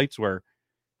where the lights were,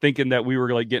 thinking that we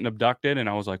were getting abducted. And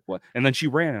I was like, what? And then she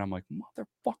ran, and I'm like,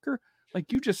 motherfucker,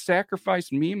 you just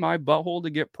sacrificed me, my butthole, to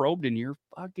get probed, and you're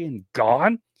fucking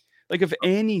gone. If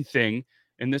anything,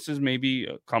 and this is maybe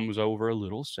comes over a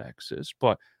little sexist,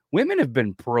 but women have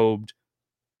been probed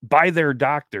by their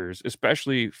doctors,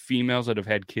 especially females that have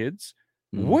had kids,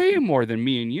 way more than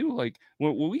me and you.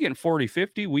 When we get 40,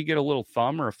 50, we get a little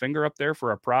thumb or a finger up there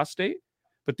for a prostate.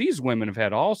 But these women have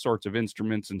had all sorts of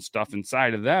instruments and stuff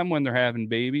inside of them when they're having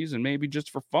babies, and maybe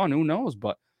just for fun, who knows?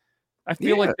 But I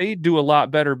feel like they do a lot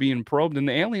better being probed, and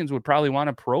the aliens would probably want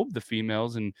to probe the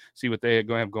females and see what they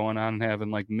have going on and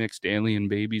having mixed alien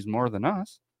babies more than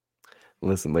us.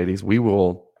 Listen, ladies, we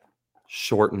will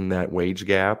shorten that wage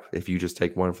gap if you just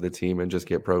take one for the team and just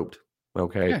get probed.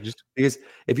 Okay. Yeah, because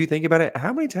if you think about it,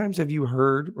 how many times have you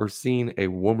heard or seen a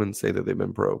woman say that they've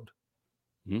been probed?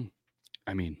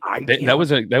 I mean, that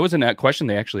was a question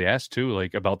they actually asked too,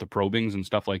 about the probings and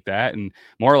stuff like that. And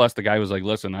more or less the guy was like,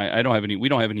 listen, we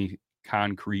don't have any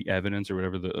concrete evidence or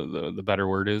whatever the better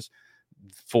word is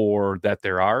for that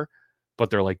there are, but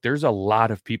they're like, there's a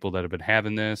lot of people that have been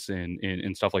having this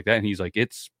and stuff like that. And he's like,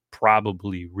 it's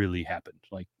probably really happened.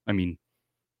 Like, I mean,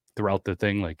 throughout the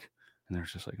thing, like, and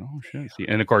there's just like, oh shit. See,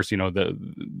 and of course,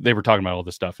 they were talking about all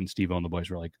this stuff, and Steve-O and the boys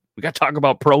were like, we got to talk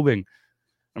about probing.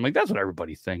 I'm like, that's what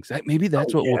everybody thinks. Maybe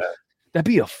that's that'd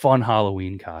be a fun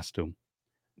Halloween costume.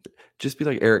 Just be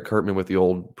like Eric Cartman with the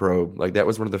old probe. Like that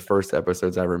was one of the first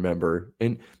episodes I remember.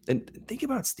 And think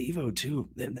about Steve-O too.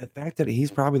 The fact that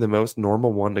he's probably the most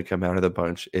normal one to come out of the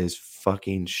bunch is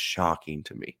fucking shocking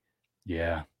to me.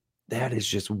 Yeah. That is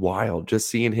just wild. Just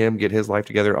seeing him get his life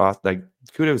together, like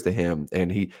kudos to him.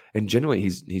 And genuinely,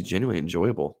 he's genuinely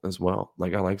enjoyable as well.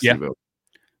 Like I like Steve-O.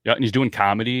 Yeah, and he's doing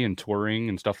comedy and touring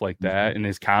and stuff like that. And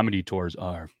his comedy tours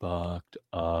are fucked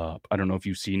up. I don't know if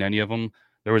you've seen any of them.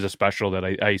 There was a special that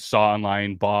I saw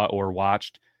online, bought or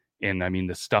watched. And I mean,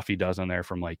 the stuff he does on there,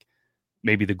 from like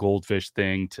maybe the goldfish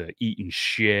thing to eating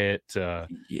shit.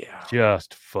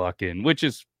 Just fucking, which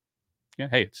is,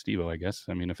 hey, it's Steve-O, I guess.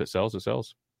 I mean, if it sells, it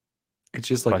sells. It's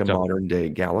just like a modern day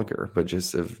Gallagher, but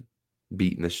just of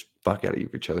beating the fuck out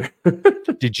of each other.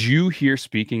 Did you hear,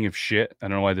 speaking of shit, I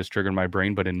don't know why this triggered my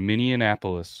brain, but in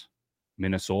Minneapolis,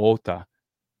 Minnesota,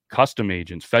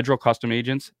 federal custom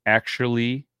agents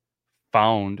actually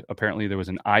found, apparently there was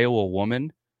an Iowa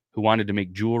woman who wanted to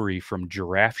make jewelry from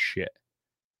giraffe shit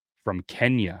from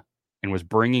Kenya and was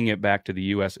bringing it back to the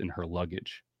U.S. in her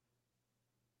luggage.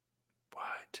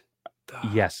 What?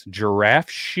 Yes, giraffe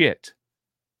shit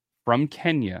from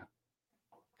Kenya,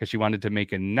 because she wanted to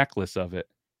make a necklace of it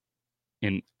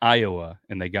in Iowa,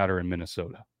 and they got her in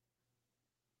Minnesota.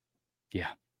 Yeah.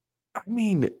 I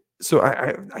mean, so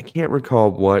I can't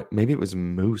recall maybe it was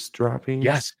moose droppings.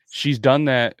 Yes, she's done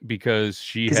that because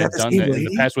she had done that in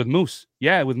the past with moose.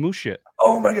 Yeah, with moose shit.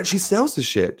 Oh my God, she sells the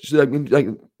shit. She's like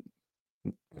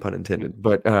pun intended,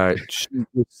 but she's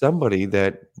somebody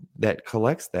that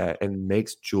collects that and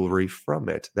makes jewelry from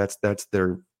it. That's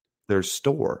their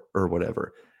store or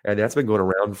whatever. And that's been going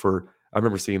around I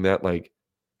remember seeing that like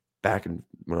back when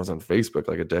I was on Facebook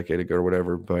like a decade ago or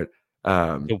whatever. But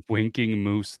the Winking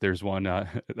Moose, there's one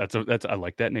that's I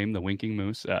like that name, the Winking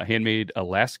Moose, handmade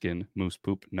Alaskan moose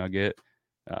poop nugget.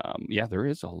 There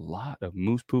is a lot of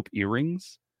moose poop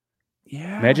earrings.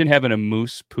 Yeah, imagine having a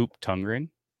moose poop tongue ring.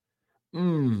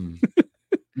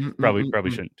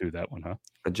 Probably shouldn't do that one, huh?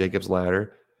 A Jacob's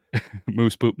ladder.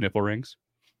 Moose poop nipple rings.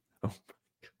 Oh.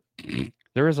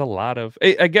 There is a lot of,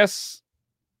 I guess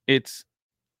it's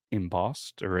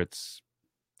embossed or it's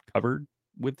covered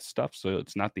with stuff, so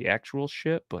it's not the actual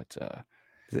shit, but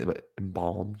is it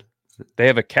embalmed? They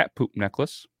have a cat poop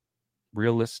necklace,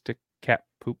 realistic cat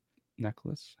poop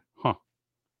necklace. Huh.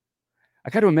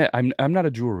 I got to admit, I'm not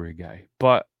a jewelry guy,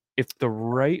 but if the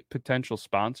right potential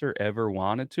sponsor ever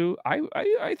wanted to,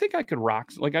 I think I could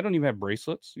rock. Like, I don't even have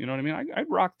bracelets. You know what I mean? I'd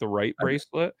rock the right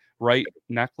bracelet, right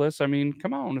necklace. I mean,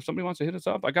 come on. If somebody wants to hit us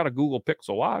up, I got a Google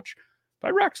Pixel watch. But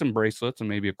I rock some bracelets and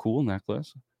maybe a cool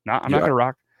necklace. I'm not going to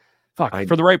rock.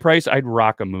 For the right price, I'd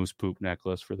rock a moose poop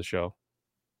necklace for the show.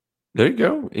 There you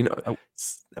go. What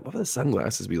would the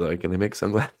sunglasses be like? And they make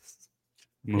sunglasses.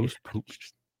 Moose poop.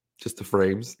 Just the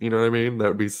frames, you know what I mean? That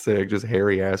would be sick. Just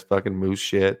hairy ass fucking moose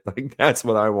shit. Like that's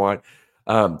what I want.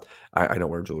 I don't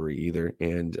wear jewelry either,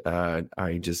 and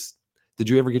did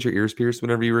you ever get your ears pierced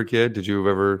whenever you were a kid? Did you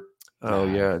ever? Oh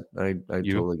yeah, I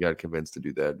totally got convinced to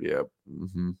do that. Yeah,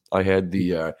 I had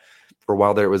for a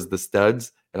while there it was the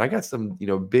studs, and I got some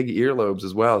big earlobes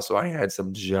as well. So I had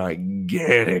some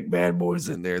gigantic bad boys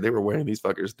in there. They were wearing these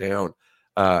fuckers down.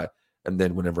 And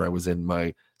then whenever I was in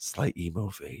my slight emo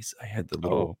phase, I had the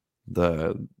little.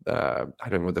 I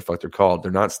don't know what the fuck they're called.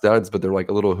 They're not studs, but they're like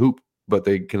a little hoop, but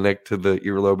they connect to the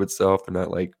earlobe itself. They're not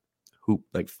like hoop,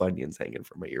 like Funyuns hanging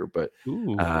from my ear. But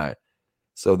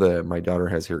so my daughter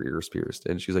has her ears pierced,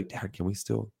 and she's like, "Dad, can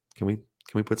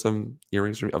we put some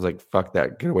earrings for me?" I was like, "Fuck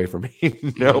that, get away from me!"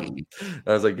 Nope.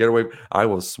 I was like, "Get away! I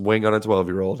will swing on a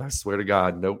 12-year-old. I swear to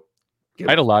God, nope." I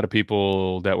had a lot of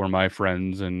people that were my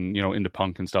friends and, into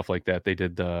punk and stuff like that. They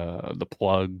did the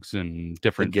plugs and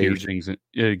different piercings and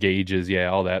gauges. Yeah,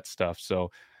 all that stuff.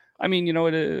 So, I mean,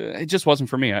 it just wasn't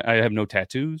for me. I have no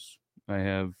tattoos. I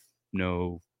have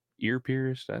no ear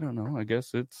pierced. I don't know. I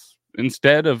guess it's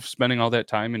instead of spending all that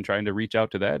time and trying to reach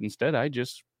out to that, instead, I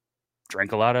just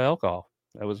drank a lot of alcohol.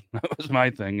 That was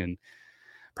my thing. And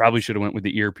probably should have went with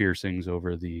the ear piercings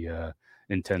over the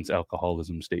intense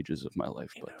alcoholism stages of my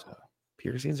life. But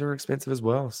piercings are expensive as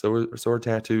well. So are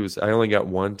tattoos. I only got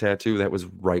one tattoo. That was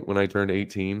right when I turned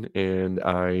 18, and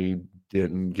I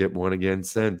didn't get one again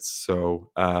since.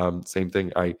 So same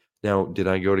thing. Did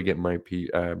I go to get my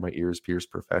ears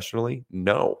pierced professionally?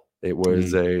 No. It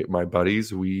was my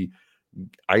buddies. We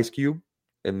ice cube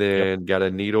and then got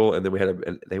a needle, and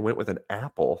then they went with an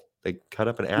apple They cut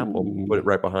up an apple, put it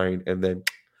right behind, and then.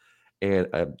 And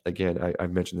again,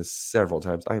 I've mentioned this several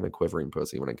times. I am a quivering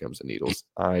pussy when it comes to needles.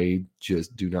 I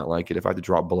just do not like it. If I have to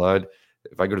drop blood,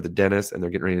 if I go to the dentist and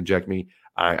they're getting ready to inject me,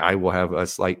 I will have a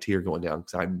slight tear going down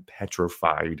because I'm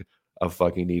petrified of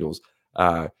fucking needles.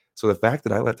 So the fact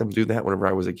that I let them do that whenever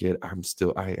I was a kid,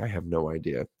 I have no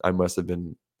idea. I must have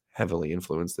been heavily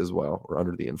influenced as well, or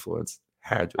under the influence.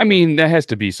 I mean, that has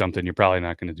to be something you're probably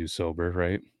not going to do sober,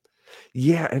 right?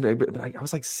 Yeah, and I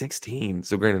was like 16.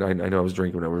 So granted, I know I was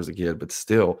drinking when I was a kid, but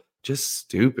still, just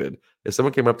stupid. If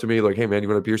someone came up to me like, "Hey man, you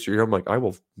want to pierce your ear?" I'm like, I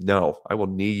will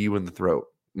knee you in the throat.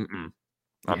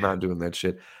 I'm not doing that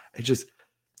shit.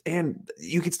 And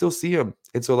you can still see them.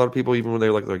 And so a lot of people, even when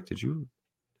they're like, did you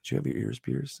have your ears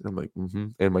pierced? And I'm like,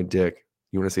 And my dick.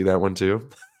 You want to see that one too?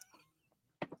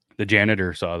 The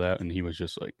janitor saw that and he was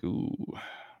just like, ooh,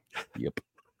 yep.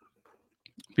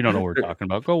 If you don't know what we're talking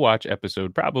about, go watch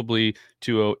episode probably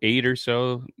 208 or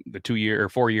so, the 2-year or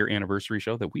 4-year anniversary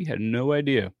show that we had no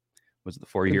idea was the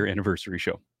 4-year anniversary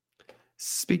show.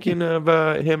 Speaking of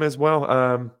him as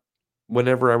well,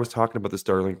 whenever I was talking about the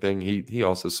Starlink thing, he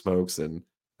also smokes. And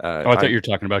I thought you were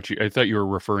talking about you. I thought you were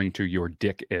referring to your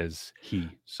dick as he.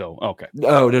 So okay.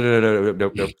 Oh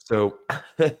no. So,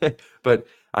 but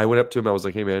I went up to him. I was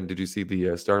like, "Hey man, did you see the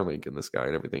Starlink in the sky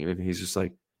and everything?" And he's just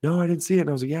like, "No, I didn't see it." And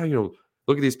I was like, "Yeah,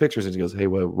 look at these pictures." And he goes, "Hey,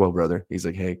 well, brother." He's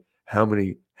like, "Hey, how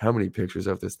many pictures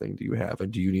of this thing do you have?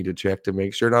 And do you need to check to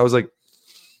make sure?" And I was like,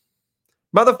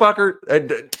 "Motherfucker,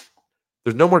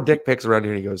 there's no more dick pics around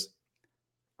here." And he goes,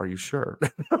 "Are you sure?"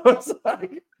 I was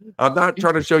like, "I'm not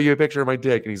trying to show you a picture of my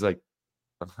dick." And he's like,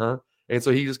 "Uh-huh." And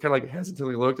so he just kind of like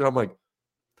hesitantly looked, and I'm like,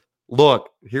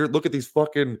 look at these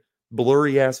fucking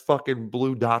blurry ass fucking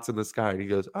blue dots in the sky. And he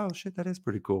goes, "Oh shit, that is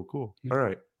pretty cool. Cool. All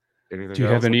right." Anything Do you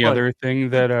else? have any other thing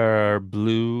that are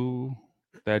blue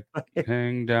that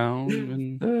hang down?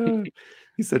 And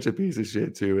he's such a piece of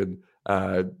shit too.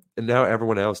 And now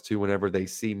everyone else too, whenever they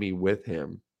see me with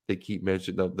him, they keep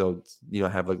mentioning they'll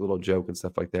have like little joke and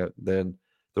stuff like that. Then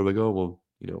they're like, "Oh well,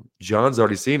 John's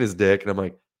already seen his dick," and I'm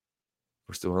like,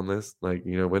 "We're still on this? Like,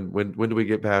 when do we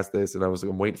get past this?" And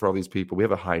I'm waiting for all these people. We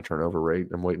have a high turnover rate.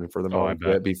 I'm waiting for them all to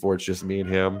quit before it's just me and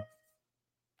him.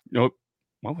 Nope.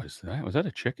 What was that? Was that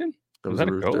a chicken? Was that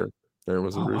a rooster? Goat? There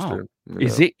was a rooster. Wow.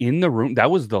 Is it in the room? That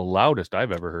was the loudest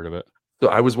I've ever heard of it. So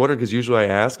I was wondering because usually I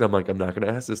ask, and I'm like, I'm not going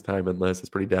to ask this time unless it's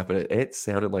pretty definite. It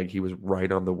sounded like he was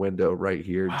right on the window right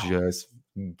here, just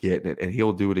getting it. And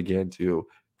he'll do it again too.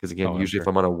 Because again, usually if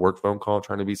I'm on a work phone call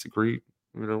trying to be discreet,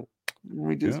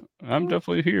 we just. Yeah, I'm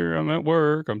definitely here. I'm at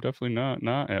work. I'm definitely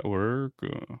not at work.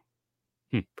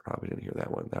 Probably didn't hear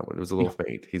that one. It was a little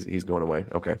faint. He's going away.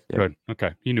 Okay. Yeah. Good.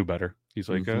 Okay. He knew better. He's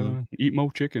like, eat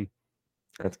more chicken.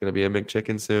 That's gonna be a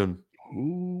McChicken soon.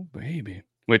 Ooh, baby.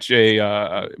 Which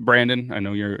Brandon, I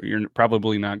know you're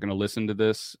probably not gonna listen to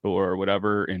this or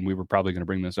whatever, and we were probably gonna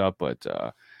bring this up, but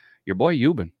your boy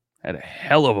Euban had a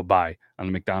hell of a buy on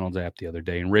the McDonald's app the other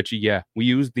day. And Richie, yeah, we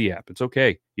used the app. It's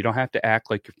okay. You don't have to act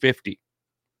like you're 50,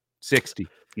 60,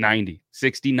 90,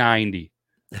 60, 90.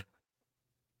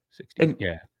 60. And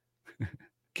yeah.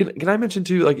 Can I mention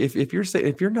too, like if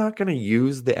you're not going to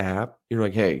use the app, you're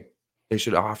like, hey, they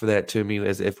should offer that to me,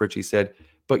 as if Richie said,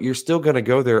 but you're still going to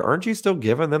go there. Aren't you still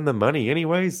giving them the money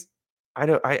anyways?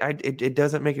 It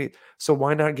doesn't make any. So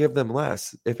why not give them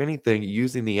less? If anything,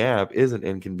 using the app isn't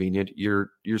inconvenient. You're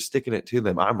sticking it to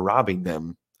them. I'm robbing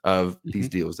them of these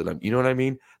deals that you know what I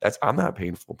mean? I'm not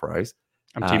paying full price.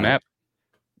 I'm team app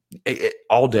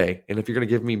all day. And if you're going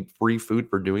to give me free food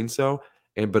for doing so,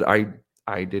 but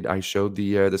I showed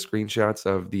the screenshots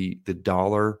of the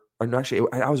dollar. Or no, actually,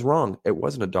 I was wrong. It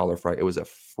wasn't a dollar fry. It was a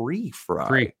free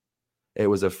fry. It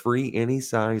was a free any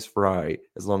size fry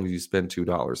as long as you spend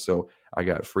 $2. So I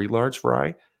got free large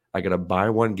fry. I got a buy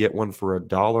one get one for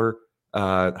 $1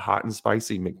 hot and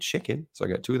spicy McChicken. So I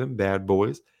got 2 of them bad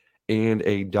boys and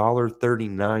a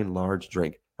 $1.39 large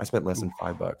drink. I spent less than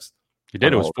 $5. You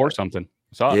did. It was for something.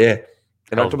 I saw it. Yeah,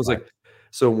 and I was like.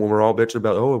 So when we're all bitching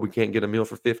about, we can't get a meal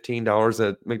for $15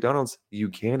 at McDonald's, you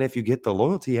can if you get the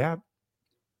loyalty app.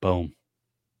 Boom.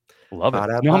 Love it.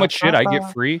 You know how much shit I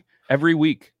get free every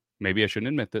week? Maybe I shouldn't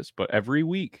admit this, but every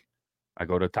week I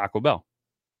go to Taco Bell.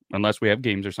 Unless we have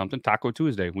games or something, Taco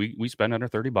Tuesday. We spend under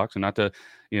 $30, and not to,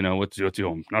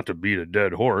 not to beat a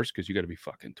dead horse, because you got to be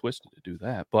fucking twisted to do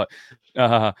that. But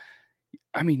I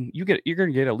mean, you're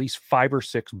gonna get at least $5 or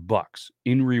 $6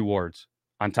 in rewards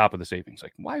on top of the savings.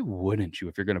 Like, why wouldn't you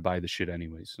if you're going to buy the shit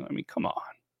anyways? I mean, come on.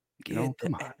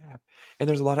 Come on. And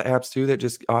there's a lot of apps too that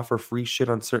just offer free shit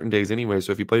on certain days anyway.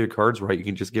 So if you play your cards right, you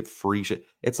can just get free shit.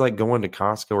 It's like going to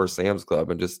Costco or Sam's Club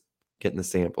and just getting the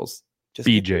samples. Just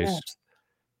BJ's.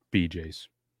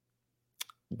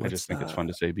 I just think it's fun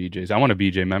to say BJ's. I want a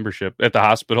BJ membership at the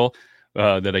hospital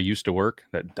that I used to work,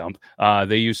 that dump.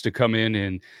 They used to come in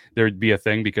and there'd be a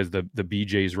thing because the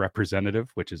BJ's representative,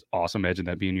 which is awesome. Imagine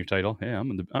that being your title. Hey,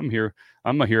 I'm here.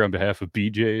 I'm here on behalf of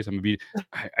BJ's.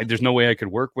 There's no way I could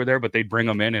work with there, but they'd bring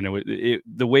them in, and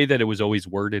the way that it was always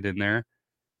worded in there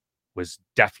was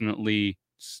definitely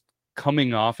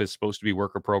coming off as supposed to be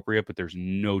work appropriate, but there's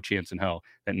no chance in hell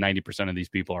that 90% of these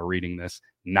people are reading this,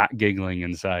 not giggling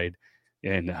inside.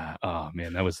 And oh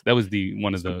man, that was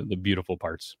one of the beautiful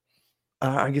parts.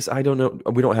 I guess I don't know.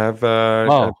 We don't have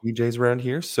BJ's around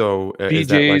here, so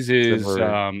BJ's is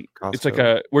it's like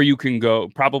Costco? where you can go.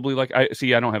 Probably like I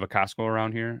don't have a Costco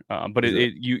around here, but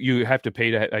you have to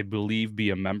pay to, I believe, be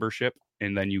a membership,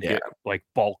 and then you get like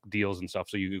bulk deals and stuff.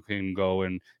 So you can go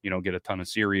and get a ton of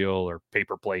cereal or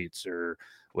paper plates or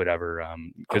whatever.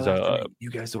 Because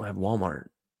you guys don't have Walmart,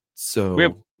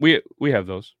 so we have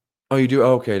those. Oh, you do?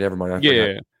 Oh, okay, never mind.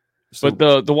 Yeah. So,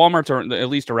 but the Walmarts aren't, at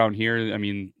least around here. I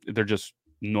mean, they're just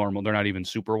normal. They're not even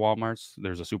super Walmarts.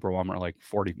 There's a super Walmart like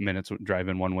 40 minutes drive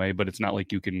in one way, but it's not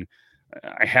like you can.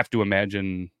 I have to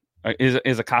imagine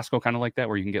is a Costco kind of like that,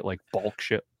 where you can get like bulk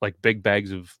shit, like big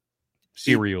bags of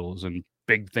cereals and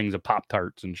big things of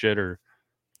Pop-Tarts and shit. Or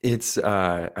it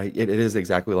is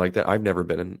exactly like that. I've never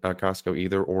been in a Costco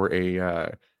either, or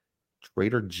a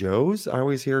Trader Joe's. I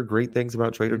always hear great things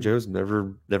about Trader Joe's.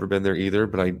 Never been there either,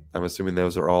 but I'm assuming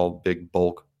those are all big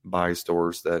bulk buy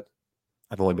stores. That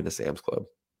I've only been to Sam's Club.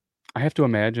 I have to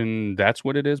imagine that's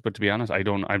what it is, but to be honest,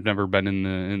 I've never been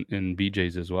in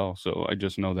BJ's as well. So I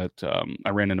just know that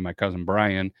I ran into my cousin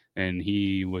Brian, and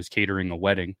he was catering a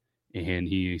wedding, and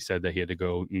he said that he had to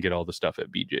go and get all the stuff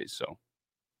at BJ's. So,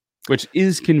 which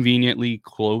is conveniently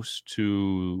close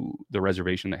to the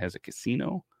reservation that has a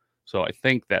casino. So I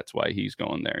think that's why he's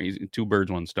going there. He's two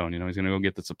birds, one stone. He's going to go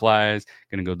get the supplies,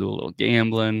 going to go do a little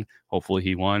gambling. Hopefully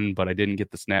he won, but I didn't get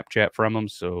the Snapchat from him.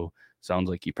 So sounds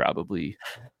like he probably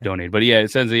donated. But yeah,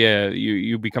 it says,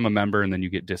 you become a member and then you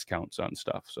get discounts on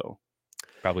stuff. So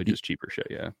probably just cheaper shit.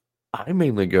 Yeah. I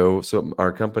mainly go, so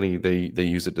our company, they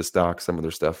use it to stock some of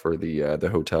their stuff for the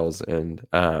hotels. And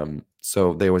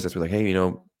so they always ask me like, hey,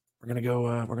 we're going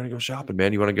to go shopping,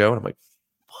 man. You want to go? And I'm like,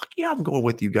 fuck yeah, I'm going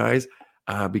with you guys.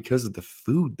 Because of the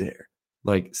food there.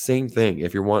 Like, same thing.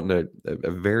 If you're wanting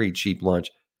a very cheap lunch,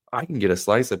 I can get a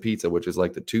slice of pizza, which is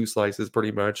like the 2 slices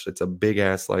pretty much. It's a big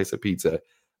ass slice of pizza,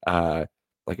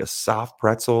 like a soft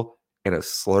pretzel and a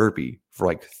Slurpee for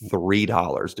like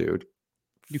 $3, dude.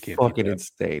 You can't fucking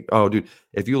insane. Oh, dude.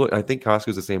 If you look, I think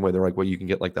Costco's the same way. They're like, well, you can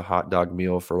get like the hot dog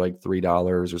meal for like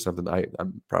 $3 or something.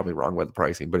 I'm probably wrong with the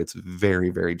pricing, but it's very,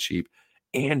 very cheap.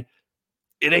 And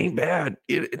it ain't bad.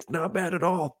 It's not bad at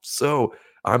all. So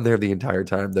I'm there the entire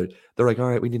time. They're like, all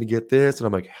right, we need to get this. And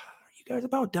I'm like, are you guys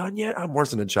about done yet? I'm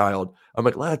worse than a child. I'm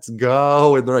like, let's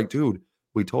go. And they're like, dude,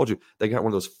 we told you. They got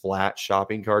one of those flat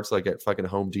shopping carts like at fucking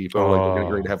Home Depot. Like they're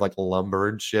getting ready to have like lumber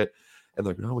and shit. And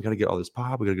they're like, no, we got to get all this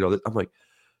pop. We got to get all this. I'm like,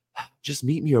 just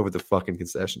meet me over the fucking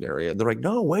concession area. And they're like,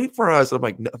 no, wait for us. And I'm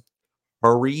like, no,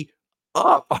 hurry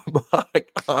up. I'm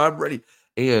like, I'm ready.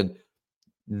 And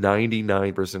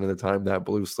 99% of the time, that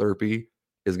blue Slurpee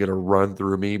is going to run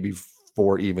through me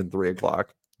before even 3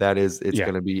 o'clock. It's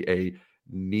going to be a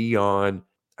neon.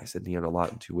 I said neon a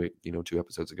lot in 2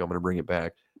 episodes ago. I'm going to bring it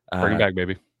back. Bring it back,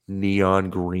 baby. Neon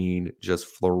green, just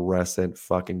fluorescent,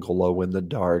 fucking glow in the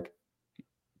dark.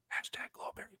 Hashtag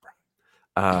glowberry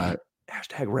brown.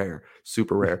 Hashtag rare,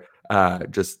 super rare.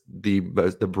 Just the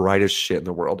brightest shit in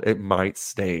the world. It might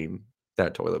stain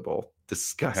that toilet bowl.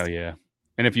 Disgusting. Hell yeah.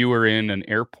 And if you were in an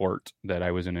airport that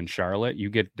I was in Charlotte, you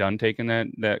get done taking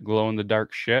that glow in the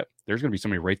dark shit, there's going to be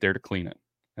somebody right there to clean it.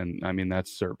 And I mean,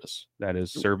 that's service. That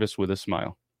is service with a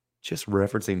smile. Just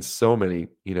referencing so many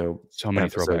episodes.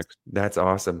 Throwbacks. That's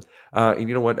awesome. And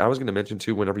you know what? I was going to mention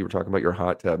too, whenever you were talking about your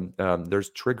hot tub,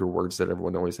 there's trigger words that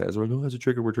everyone always has. Like, oh, that's a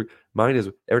trigger word. Mine is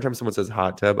every time someone says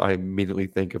hot tub, I immediately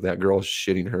think of that girl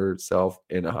shitting herself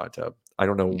in a hot tub. I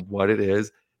don't know what it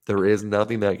is. There is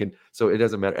nothing that can, so it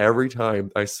doesn't matter every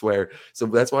time, I swear. So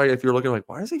that's why if you're looking like,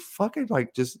 why is he fucking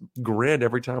like just grin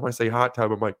every time I say hot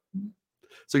tub? I'm like,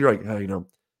 so you're like, had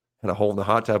a hole in the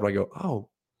hot tub. And I go, oh,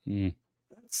 that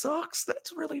sucks.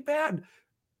 That's really bad.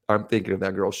 I'm thinking of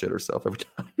that girl shit herself every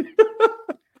time.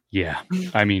 Yeah.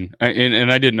 I mean,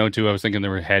 and I didn't know too. I was thinking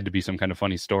there had to be some kind of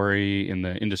funny story in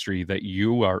the industry that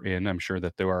you are in. I'm sure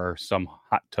that there are some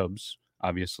hot tubs,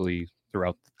 obviously,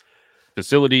 throughout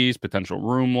facilities, potential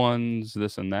room ones,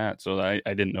 this and that. So I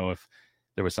didn't know if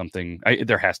there was something.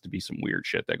 There has to be some weird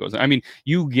shit that goes on. I mean,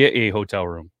 you get a hotel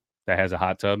room that has a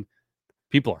hot tub,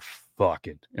 people are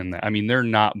fucking in that. I mean, they're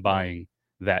not buying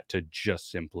that to just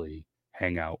simply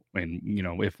hang out. And,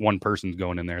 if one person's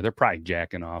going in there, they're probably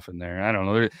jacking off in there. I don't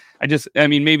know. I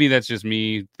mean, maybe that's just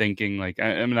me thinking, like,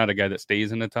 I'm not a guy that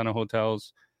stays in a ton of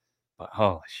hotels, but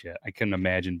holy shit, I couldn't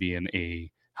imagine being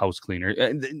a house cleaner.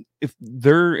 If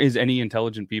there is any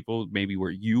intelligent people, maybe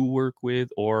where you work with,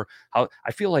 or how,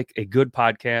 I feel like a good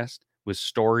podcast with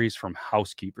stories from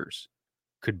housekeepers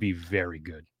could be very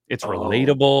good. It's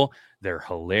relatable. They're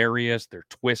hilarious. They're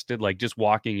twisted. Like just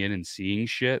walking in and seeing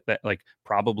shit that like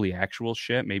probably actual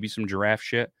shit, maybe some giraffe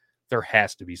shit. There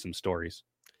has to be some stories.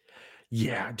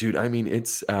 Yeah, dude. I mean,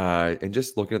 it's and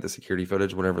just looking at the security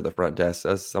footage whenever the front desk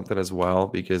does something as well,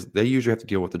 because they usually have to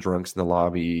deal with the drunks in the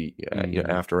lobby,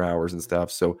 after hours and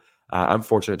stuff. So I'm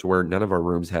fortunate to where none of our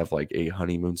rooms have like a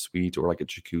honeymoon suite or like a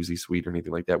jacuzzi suite or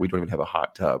anything like that. We don't even have a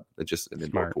hot tub. It's just an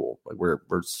indoor pool. Like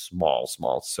we're small.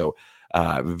 So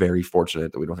very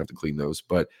fortunate that we don't have to clean those.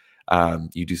 But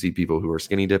you do see people who are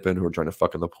skinny dipping, who are trying to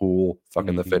fuck in the pool, fuck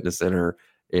in the fitness center.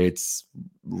 It's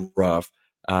rough.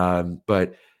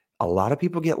 But a lot of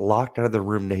people get locked out of the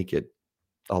room naked,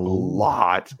 a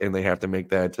lot, and they have to make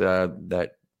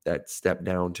that step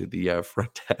down to the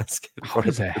front desk. How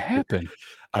does that happen?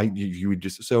 You would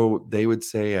just, so they would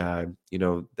say,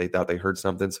 they thought they heard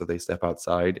something, so they step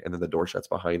outside, and then the door shuts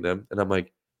behind them. And I'm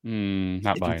like,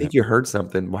 not if buying you think it. you heard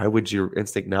something, why would your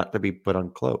instinct not to be put on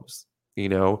clothes? I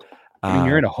mean,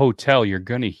 you're in a hotel, you're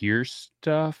gonna hear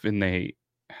stuff, and they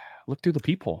look through the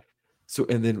peephole. So,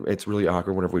 and then it's really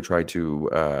awkward whenever we try to,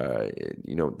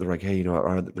 they're like, hey,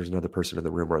 there's another person in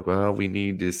the room. We're like, well, we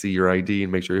need to see your ID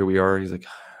and make sure who we are. And he's like,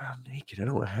 I'm naked. I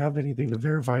don't have anything to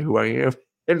verify who I am.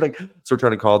 And like, so we're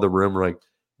trying to call the room. We're like,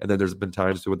 and then there's been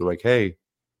times where they're like, hey,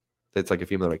 it's like a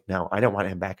female. They're like, no, I don't want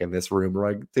him back in this room.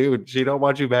 We're like, dude, she don't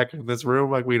want you back in this room.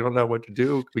 Like, we don't know what to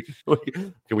do.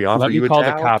 Can we offer you a towel? Let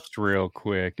me call the cops real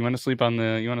quick. You want to sleep on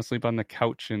the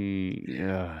couch and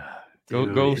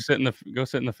Go sit in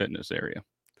the fitness area.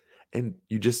 And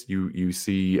you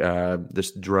see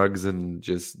just drugs and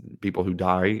just people who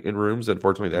die in rooms.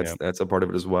 Unfortunately, that's a part of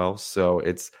it as well. So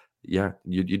it's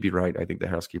you'd be right. I think the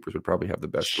housekeepers would probably have the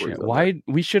best stories.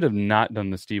 We should have not done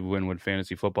the Steve Winwood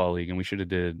Fantasy Football League, and we should have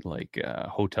did like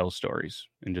hotel stories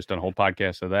and just done a whole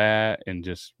podcast of that, and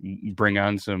just bring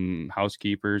on some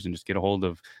housekeepers and just get a hold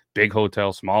of big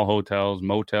hotels, small hotels,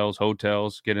 motels,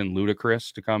 hotels. Get in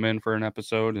Ludacris to come in for an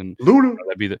episode, and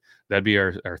that'd be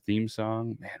our theme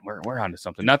song. Man, we're onto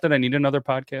something. Not that I need another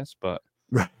podcast, but.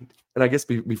 Right. And I guess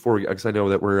before, because I know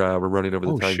that we're running over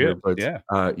the time here, but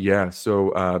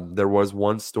So there was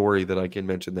one story that I can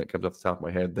mention that comes off the top of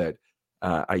my head that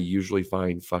I usually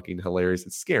find fucking hilarious.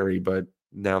 It's scary, but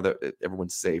now that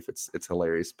everyone's safe, it's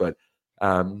hilarious. But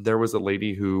there was a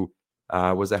lady who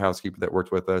was a housekeeper that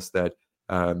worked with us that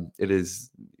it is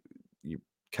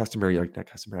customary, like not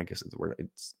customary, I guess is the word.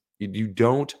 It's you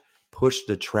don't push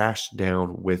the trash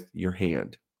down with your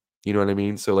hand. You know what I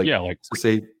mean? So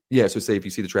so say if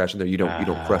you see the trash in there, you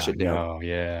don't crush it down. Oh,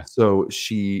 yeah. So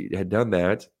she had done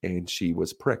that, and she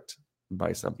was pricked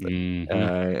by something,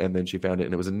 and then she found it,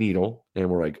 and it was a needle. And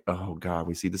we're like, oh god,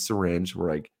 we see the syringe. We're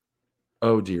like,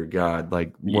 oh dear God,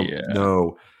 like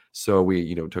no. So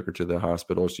we took her to the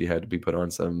hospital. She had to be put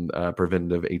on some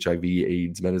preventative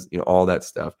HIV/AIDS medicine, all that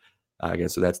stuff. Again,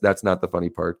 so that's not the funny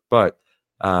part, but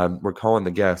we're calling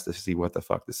the guest to see what the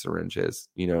fuck the syringe is,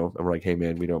 and we're like, hey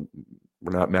man,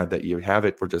 we're not mad that you have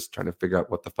it. We're just trying to figure out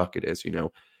what the fuck it is,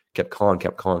 kept calling,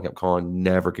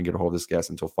 never could get a hold of this guest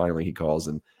until finally he calls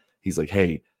and he's like,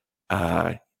 hey,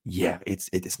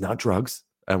 it's not drugs.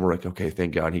 And we're like, okay,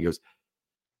 thank God. He goes,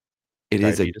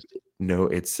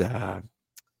 it's an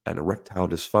erectile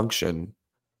dysfunction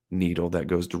needle that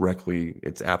goes directly,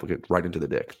 it's applicant right into the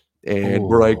dick. And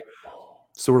we're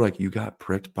like, you got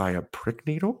pricked by a prick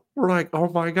needle? We're like, oh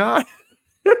my God.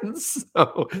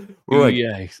 So we're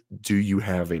like, do you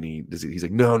have any disease? He's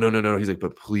like, no. He's like,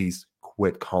 but please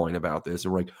quit calling about this.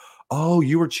 And we're like, oh,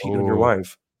 you were cheating on your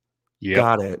wife. Yep.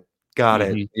 Got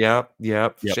it.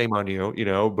 Yep. Shame on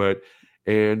you, but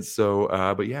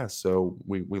so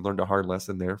we learned a hard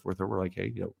lesson there with her. We're like,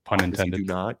 hey, pun intended, do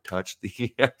not touch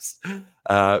the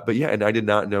and I did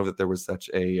not know that there was such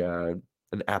an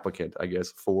applicant, I guess,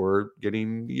 for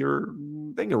getting your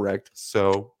thing erect.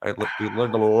 So we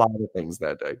learned a lot of things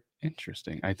that day.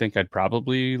 Interesting. I think I'd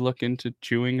probably look into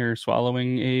chewing or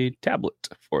swallowing a tablet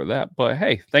for that. But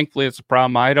hey, thankfully it's a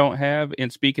problem I don't have.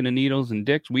 And speaking of needles and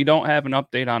dicks, we don't have an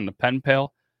update on the pen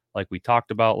pal like we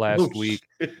talked about last week.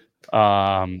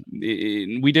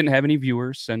 We didn't have any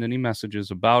viewers send any messages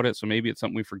about it, so maybe it's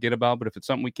something we forget about. But if it's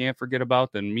something we can't forget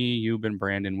about, then me, you, and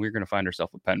Brandon, we're going to find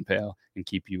ourselves a pen pal and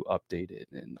keep you updated.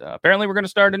 And apparently we're going to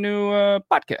start a new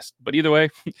podcast. But either way,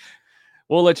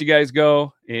 we'll let you guys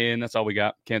go, and that's all we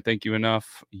got. Can't thank you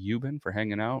enough, Euban, for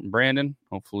hanging out. And Brandon,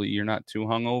 hopefully you're not too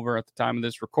hungover at the time of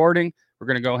this recording. We're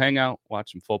going to go hang out,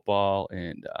 watch some football,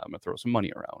 and I'm going to throw some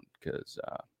money around because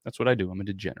that's what I do. I'm a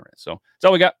degenerate. So that's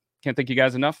all we got. Can't thank you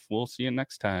guys enough. We'll see you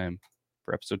next time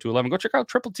for episode 211. Go check out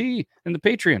Triple T in the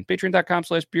Patreon,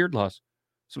 patreon.com/beardlaws.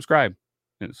 Subscribe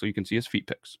so you can see his feet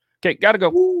pics. Okay, got to go.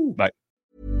 Woo. Bye.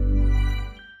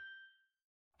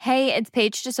 Hey, it's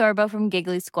Paige DeSorbo from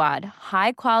Giggly Squad.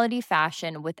 High quality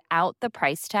fashion without the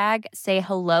price tag. Say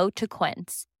hello to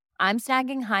Quince. I'm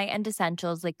snagging high-end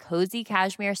essentials like cozy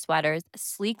cashmere sweaters,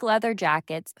 sleek leather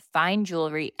jackets, fine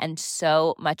jewelry, and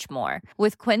so much more.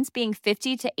 With Quince being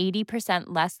 50 to 80%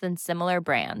 less than similar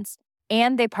brands.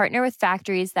 And they partner with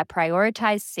factories that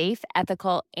prioritize safe,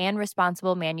 ethical, and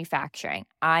responsible manufacturing.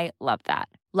 I love that.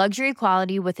 Luxury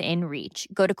quality within reach.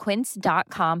 Go to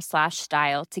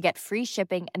quince.com/style to get free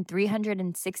shipping and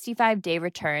 365-day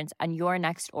returns on your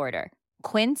next order.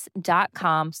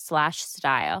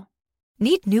 Quince.com/style.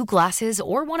 Need new glasses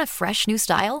or want a fresh new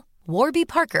style? Warby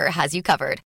Parker has you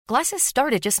covered. Glasses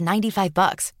start at just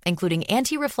 $95, including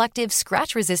anti-reflective,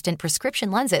 scratch-resistant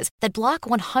prescription lenses that block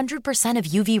 100% of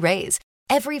UV rays.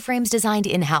 Every frame's designed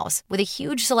in-house with a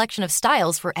huge selection of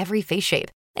styles for every face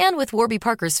shape. And with Warby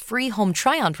Parker's free home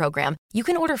try-on program, you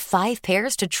can order 5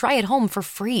 pairs to try at home for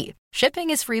free. Shipping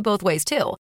is free both ways,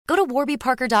 too. Go to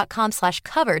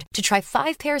warbyparker.com/covered to try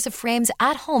 5 pairs of frames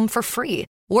at home for free.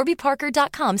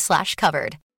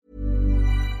 warbyparker.com/covered.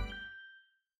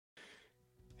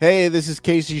 Hey, this is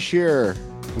Casey Shearer.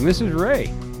 And this is Ray.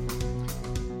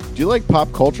 Do you like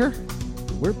pop culture?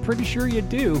 We're pretty sure you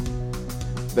do.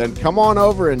 Then come on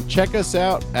over and check us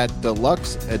out at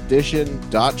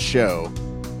deluxeedition.show.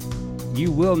 You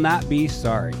will not be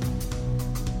sorry.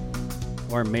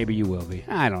 Or maybe you will be.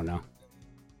 I don't know.